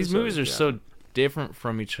that these episode, movies are yeah. so different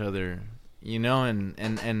from each other,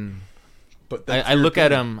 and But I look at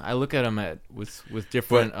them with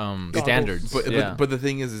different standards. But yeah. but the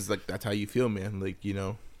thing is like that's how you feel, man. Like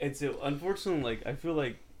It's unfortunately, like I feel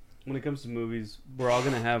like when it comes to movies, we're all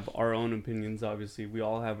gonna have our own opinions. Obviously, we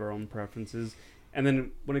all have our own preferences, and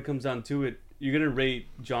then when it comes down to it, you're gonna rate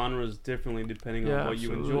genres differently depending on what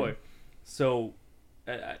you enjoy. So,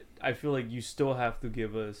 I feel like you still have to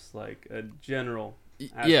give us like a general.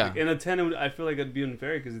 Yeah. In a 10, I feel like it'd be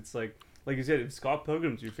unfair because it's like you said, if Scott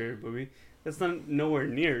Pilgrim's your favorite movie, that's not nowhere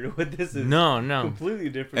near what this is. No. Completely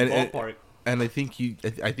different ballpark. And I think you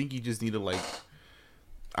just need to like.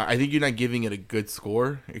 I think you're not giving it a good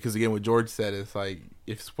score because again, what George said is like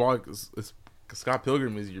if Scott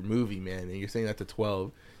Pilgrim is your movie, man, and you're saying that to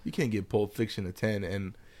 12, you can't give Pulp Fiction a 10,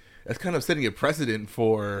 and that's kind of setting a precedent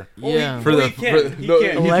for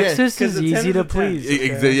Alexis is easy to please.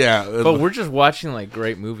 Okay. Yeah, but we're just watching like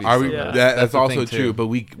great movies. Are we? So That's also true. But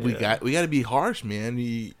we got to be harsh, man.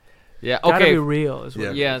 Yeah, okay. Gotta be real. Is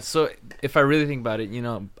what yeah. So if I really think about it,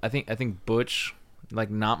 I think Butch, like,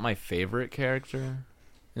 not my favorite character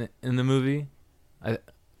in the movie,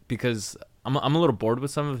 because I'm a little bored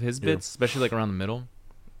with some of his bits, especially like around the middle,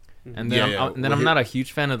 and then I'm not a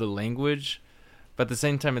huge fan of the language, but at the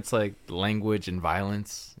same time it's like language and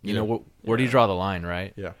violence. You know, where do you draw the line,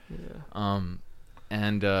 right? Yeah.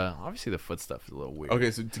 And obviously the foot stuff is a little weird.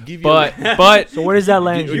 Okay, so to give you, but so where does that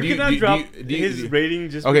land? You cannot drop his rating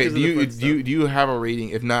just because of the foot stuff. Do you have a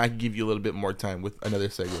rating? If not, I can give you a little bit more time with another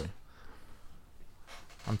segue.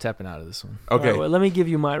 I'm tapping out of this one. Okay. Right, well, let me give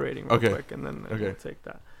you my rating real quick, and then we'll take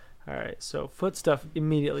that. All right. So foot stuff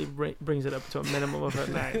immediately brings it up to a minimum of a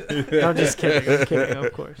 9. No, I'm just kidding. I'm kidding,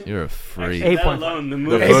 of course. You're a freak. 8.5. The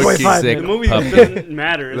movie, 8.5. The movie doesn't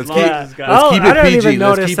matter as long as it's got. Let's keep it I don't PG. even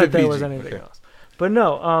notice Let's keep that it there PG. was anything else. But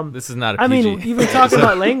no, this is not a PG. I mean, even talking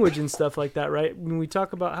about language and stuff like that, right? When we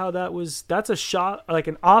talk about how that's a shot, like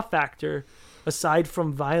an off factor, aside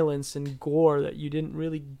from violence and gore that you didn't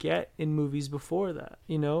really get in movies before that,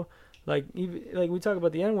 you know? Like, even like we talk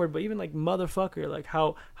about the N-word, but even like motherfucker, like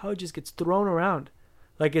how it just gets thrown around,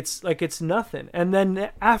 like it's nothing. And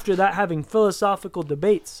then after that, having philosophical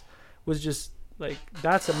debates was just like,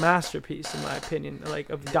 that's a masterpiece in my opinion, like,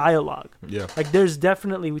 of dialogue. Yeah. Like, there's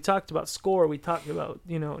definitely, we talked about score, we talked about,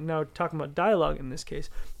 now we're talking about dialogue in this case.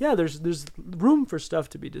 Yeah, there's room for stuff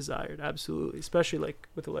to be desired, absolutely. Especially like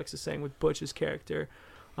with Alexis saying with Butch's character.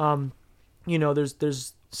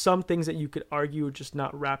 There's some things that you could argue are just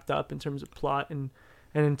not wrapped up in terms of plot, and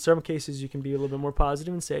in some cases you can be a little bit more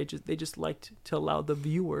positive and say they just liked to allow the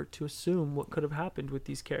viewer to assume what could have happened with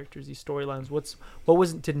these characters, these storylines.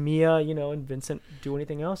 Did Mia, and Vincent do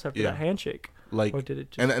anything else after that handshake? Like, or did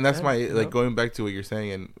it just and that's going back to what you're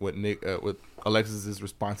saying and what Nick, what Alexis's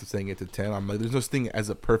response of saying it to 10. I'm like, there's no such thing as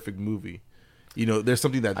a perfect movie. There's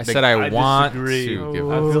something that I said I want disagree. to give.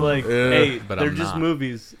 I feel like, but they're I'm just not.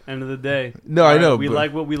 movies. End of the day. No, I know. We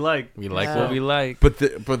like what we like. We like what we like. But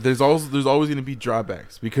there's always going to be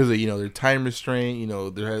drawbacks because of their time restraint.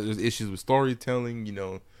 There's issues with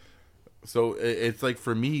storytelling. So it's like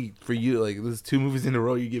for you, like, there's 2 movies in a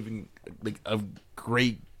row you're giving like a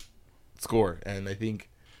great score, and I think.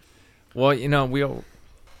 Well,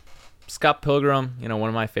 Scott Pilgrim, one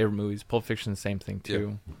of my favorite movies. Pulp Fiction, the same thing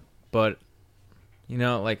too. Yeah. But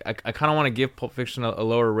like, I kind of want to give Pulp Fiction a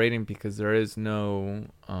lower rating because there is no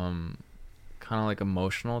kind of like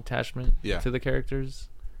emotional attachment to the characters,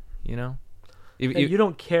 you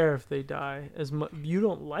don't care if they die as much. You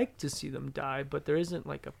don't like to see them die, but there isn't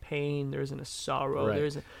like a pain, there isn't a sorrow, right.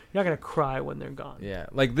 You're not gonna cry when they're gone. Yeah,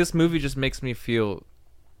 like this movie just makes me feel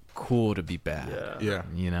cool to be bad. Yeah.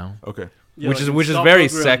 Okay. Yeah, which is very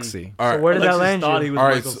sexy. All right. So where did Alexis that land thought he you? was All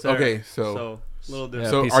right. Michael Cera. Okay. So a little different.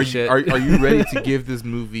 So piece are of you shit. are you ready to give this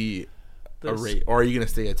movie a rate, or are you gonna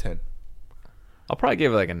stay at 10? I'll probably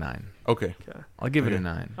give it like a 9. Okay. I'll give it a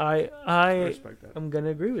 9. I respect that. I'm gonna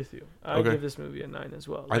agree with you. I give this movie a 9 as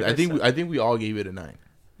well. I think we all gave it a 9.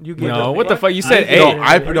 You gave No, it what the fuck? You said 8.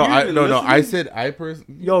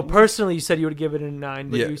 Personally, you said you would give it a 9,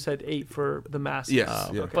 but Yeah. you said 8 for the masses. Yes.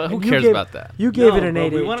 Okay. But who And cares about that? You gave it No, an bro,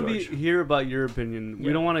 8. We want to hear about your opinion.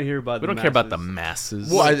 We don't want to hear about. We don't care about the masses.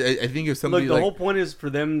 Well, I think if somebody Look, the whole point is for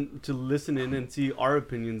them to listen in and see our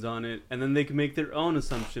opinions on it, and then they can make their own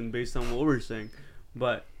assumption based on what we're saying.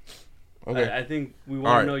 But I think we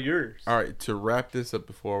want to know yours. All right, to wrap this up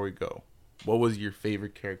before we go, what was your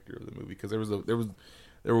favorite character of the movie? Because there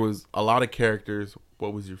was a lot of characters.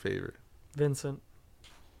 What was your favorite? Vincent.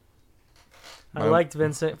 I liked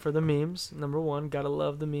Vincent for the memes. Number 1, gotta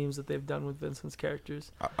love the memes that they've done with Vincent's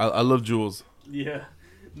characters. I love Jules. Yeah.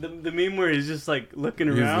 The meme where he's just like looking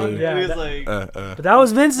around. Yeah, and he's like, but that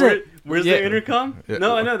was Vincent. where's the intercom? Yeah.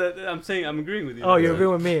 No, I know that. I'm agreeing with you. Oh, you're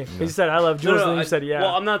agreeing with me. You said I love Jules, and you said yeah.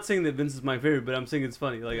 Well, I'm not saying that Vince is my favorite, but I'm saying it's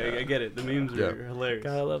funny. Like, I get it. The memes are hilarious.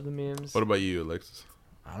 Gotta love the memes. What about you, Alexis?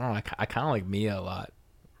 I don't know. I kind of like Mia a lot.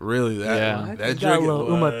 Really? Yeah. That She's got a chick- little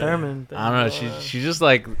Uma what? Thurman thing. I don't know. She's just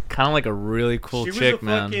like kind of like a really cool she chick, was a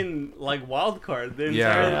man. fucking like wild card the Yeah.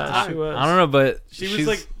 entire Yeah, time. she was. I don't know, but She she's was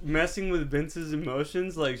like messing with Vince's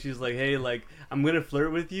emotions. Like she's like, "Hey, like I'm gonna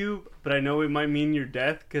flirt with you, but I know it might mean your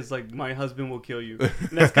death because like my husband will kill you." And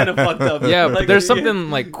that's kind of fucked up. yeah, like, but there's something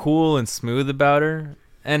like cool and smooth about her,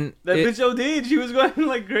 and that it- bitch OD'd. She was going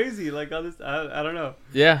like crazy. Like all this, I don't know.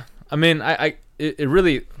 yeah. I mean, it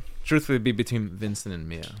really, truthfully, be between Vincent and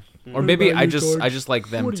Mia, or Mhm. maybe about I you, just George? I just like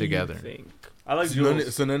them What do you together. think? I like So none,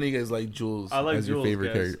 Jules. so none of you guys like Jules I like as your Jules,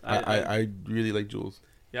 favorite guys. character. I really like Jules.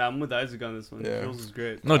 Yeah, I'm with Isaac on this one. Yeah. Jules is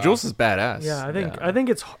great. No, Jules is badass. Yeah, I think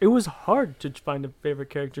it was hard to find a favorite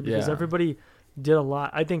character because Yeah. everybody did a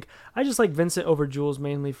lot. I think I just like Vincent over Jules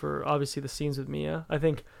mainly for obviously the scenes with Mia. I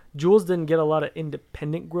think Jules didn't get a lot of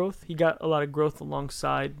independent growth. He got a lot of growth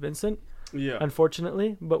alongside Vincent, Yeah.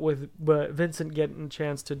 unfortunately. But Vincent getting a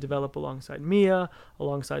chance to develop alongside Mia,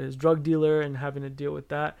 alongside his drug dealer, and having to deal with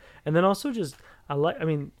that, and then also just I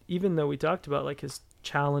mean, even though we talked about like his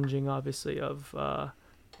challenging, obviously of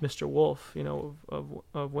Mr. Wolf, you know,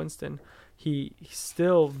 of Winston. He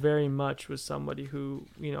still very much was somebody who,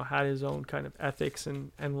 you know, had his own kind of ethics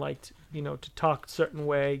and liked, you know, to talk a certain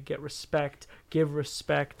way, get respect, give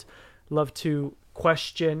respect, loved to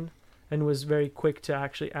question, and was very quick to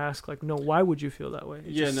actually ask, like, no, why would you feel that way? It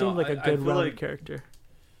Yeah, just no, seemed like a I good feel rounded like- character.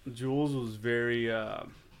 Jules was very.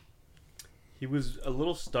 He was a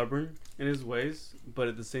little stubborn in his ways, but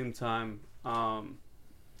at the same time,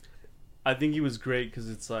 I think he was great because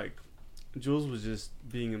it's like Jules was just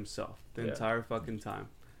being himself the Yeah. entire fucking time.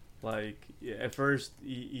 Like at first,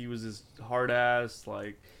 he was this hard ass.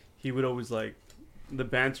 Like he would always like the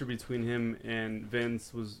banter between him and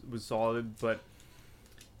Vince was solid, but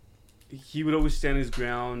he would always stand his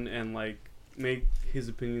ground and like make his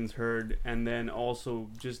opinions heard, and then also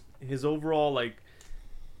just his overall like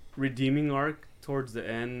redeeming arc towards the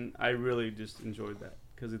end. I really just enjoyed that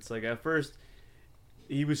because it's like at first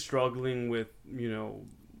he was struggling with, you know,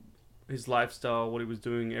 his lifestyle, what he was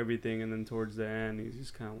doing, everything, and then towards the end he's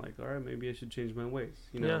just kind of like, all right, maybe I should change my ways,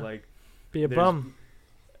 you know. Yeah. Like Be a there's- bum.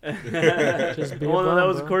 Just be a well, no, that bum,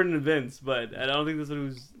 was bro. according to Vince, but I don't think that's what he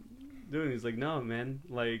was doing. He's like, no, man,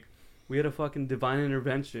 like we had a fucking divine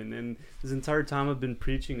intervention, and this entire time I've been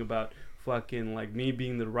preaching about fucking like me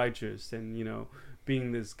being the righteous and, you know,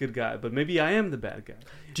 being this good guy, but maybe I am the bad guy.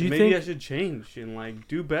 Do you Maybe think? I should change and like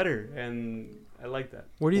do better, and I like that.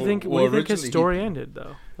 Where do you Well- think? well, Where do you think his originally story he- ended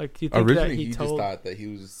though? Like, do you think Originally, that he he just told? thought that he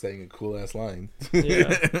was just saying a cool ass line. Yeah.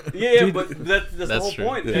 Yeah, Dude, but that's the That's whole true.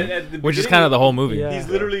 point. Yeah. At the Which is beginning, kind of the whole movie. Yeah. He's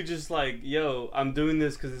literally just like, yo, I'm doing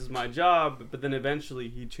this because this is my job, but then eventually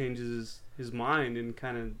he changes his mind and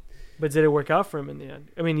kind of. But did it work out for him in the end?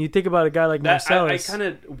 I mean, you think about a guy like That, I Marcellus. kind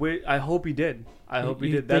of. I hope he did. I hope he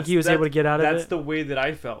you did. think he was able to get out of That's it? the way that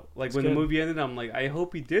I felt. Like That's when good. the movie ended, I'm like, I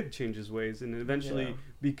hope he did change his ways and eventually Yeah.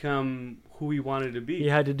 become who he wanted to be. He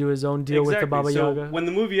had to do his own deal with the Baba so Yaga. when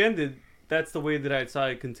the movie ended, that's the way that I saw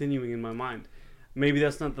it continuing in my mind. Maybe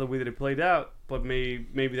that's not the way that it played out, but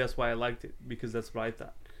maybe that's why I liked it, because that's what I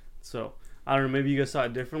thought. So I don't know. Maybe you guys saw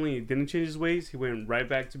it differently. He didn't change his ways. He went right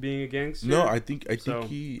back to being a gangster. No, I think So-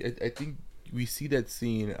 I think we see that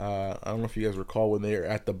scene. I don't know if you guys recall when they're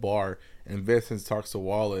at the bar and Vincent talks to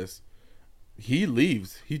Wallace. He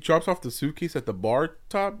leaves. He drops off the suitcase at the bar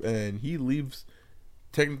top and he leaves.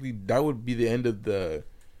 Technically, that would be the end of the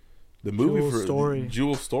movie Jules' for story.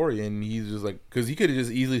 Jules' story, and he's just like, because he could have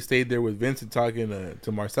just easily stayed there with Vincent talking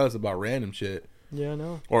to Marcellus about random shit Yeah,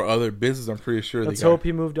 no. or other business. I'm pretty sure. Let's they got, hope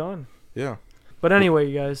he moved on. Yeah. But anyway,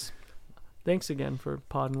 you guys, thanks again for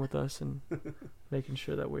podding with us and making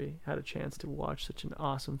sure that we had a chance to watch such an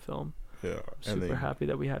awesome film. Yeah. Super happy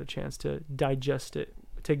that we had a chance to digest it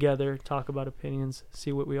together, talk about opinions,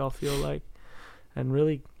 see what we all feel like, and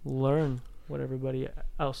really learn what everybody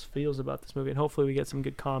else feels about this movie. And hopefully we get some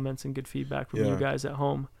good comments and good feedback from you Yeah. guys at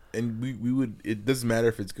home. And we would, it doesn't matter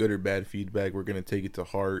if it's good or bad feedback, we're going to take it to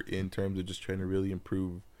heart in terms of just trying to really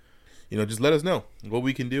improve. You know, just let us know what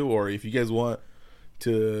we can do, or if you guys want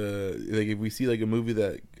to, like, if we see like a movie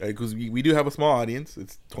that, because we do have a small audience,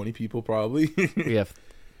 it's 20 people probably. We have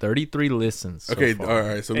 33 listens. So Okay, far. all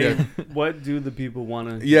right, so we Hey, have, what do the people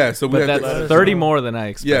want to? yeah, so we But have, let that's us 30 know. more than I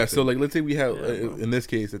expected. yeah, so like, let's say we have, Yeah, bro. in this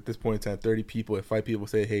case, at this point in time, 30 people. If 5 people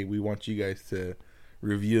say, hey, we want you guys to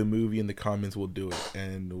review a movie in the comments, we'll do it,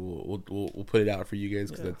 and we'll put it out for you guys,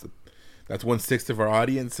 because Yeah. that's 1/6 of our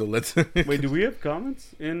audience. So let's Wait, do we have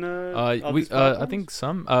comments in? all we these I platforms? think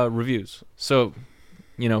some reviews. So,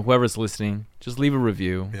 you know, whoever's listening, just leave a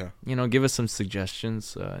review. Yeah. You know, give us some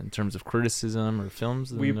suggestions in terms of criticism or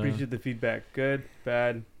films. we and, appreciate the feedback. Good,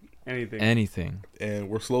 bad. Anything. And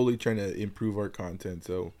we're slowly trying to improve our content,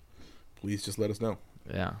 so please just let us know.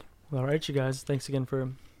 Yeah. All right, you guys. Thanks again for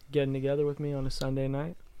getting together with me on a Sunday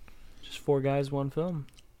night. Just 4 guys, 1 film.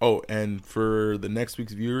 Oh, and for the next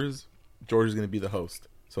week's viewers, George is going to be the host.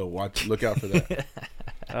 So look out for that.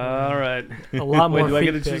 All right. A lot more. Wait, do I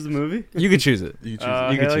get to feet choose the pics. movie? You can choose it. You choose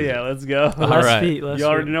you can Hell choose yeah, it. let's go. All Less right. feet, less You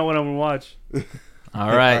already feet. know what I'm gonna watch.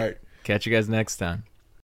 All right. Catch you guys next time.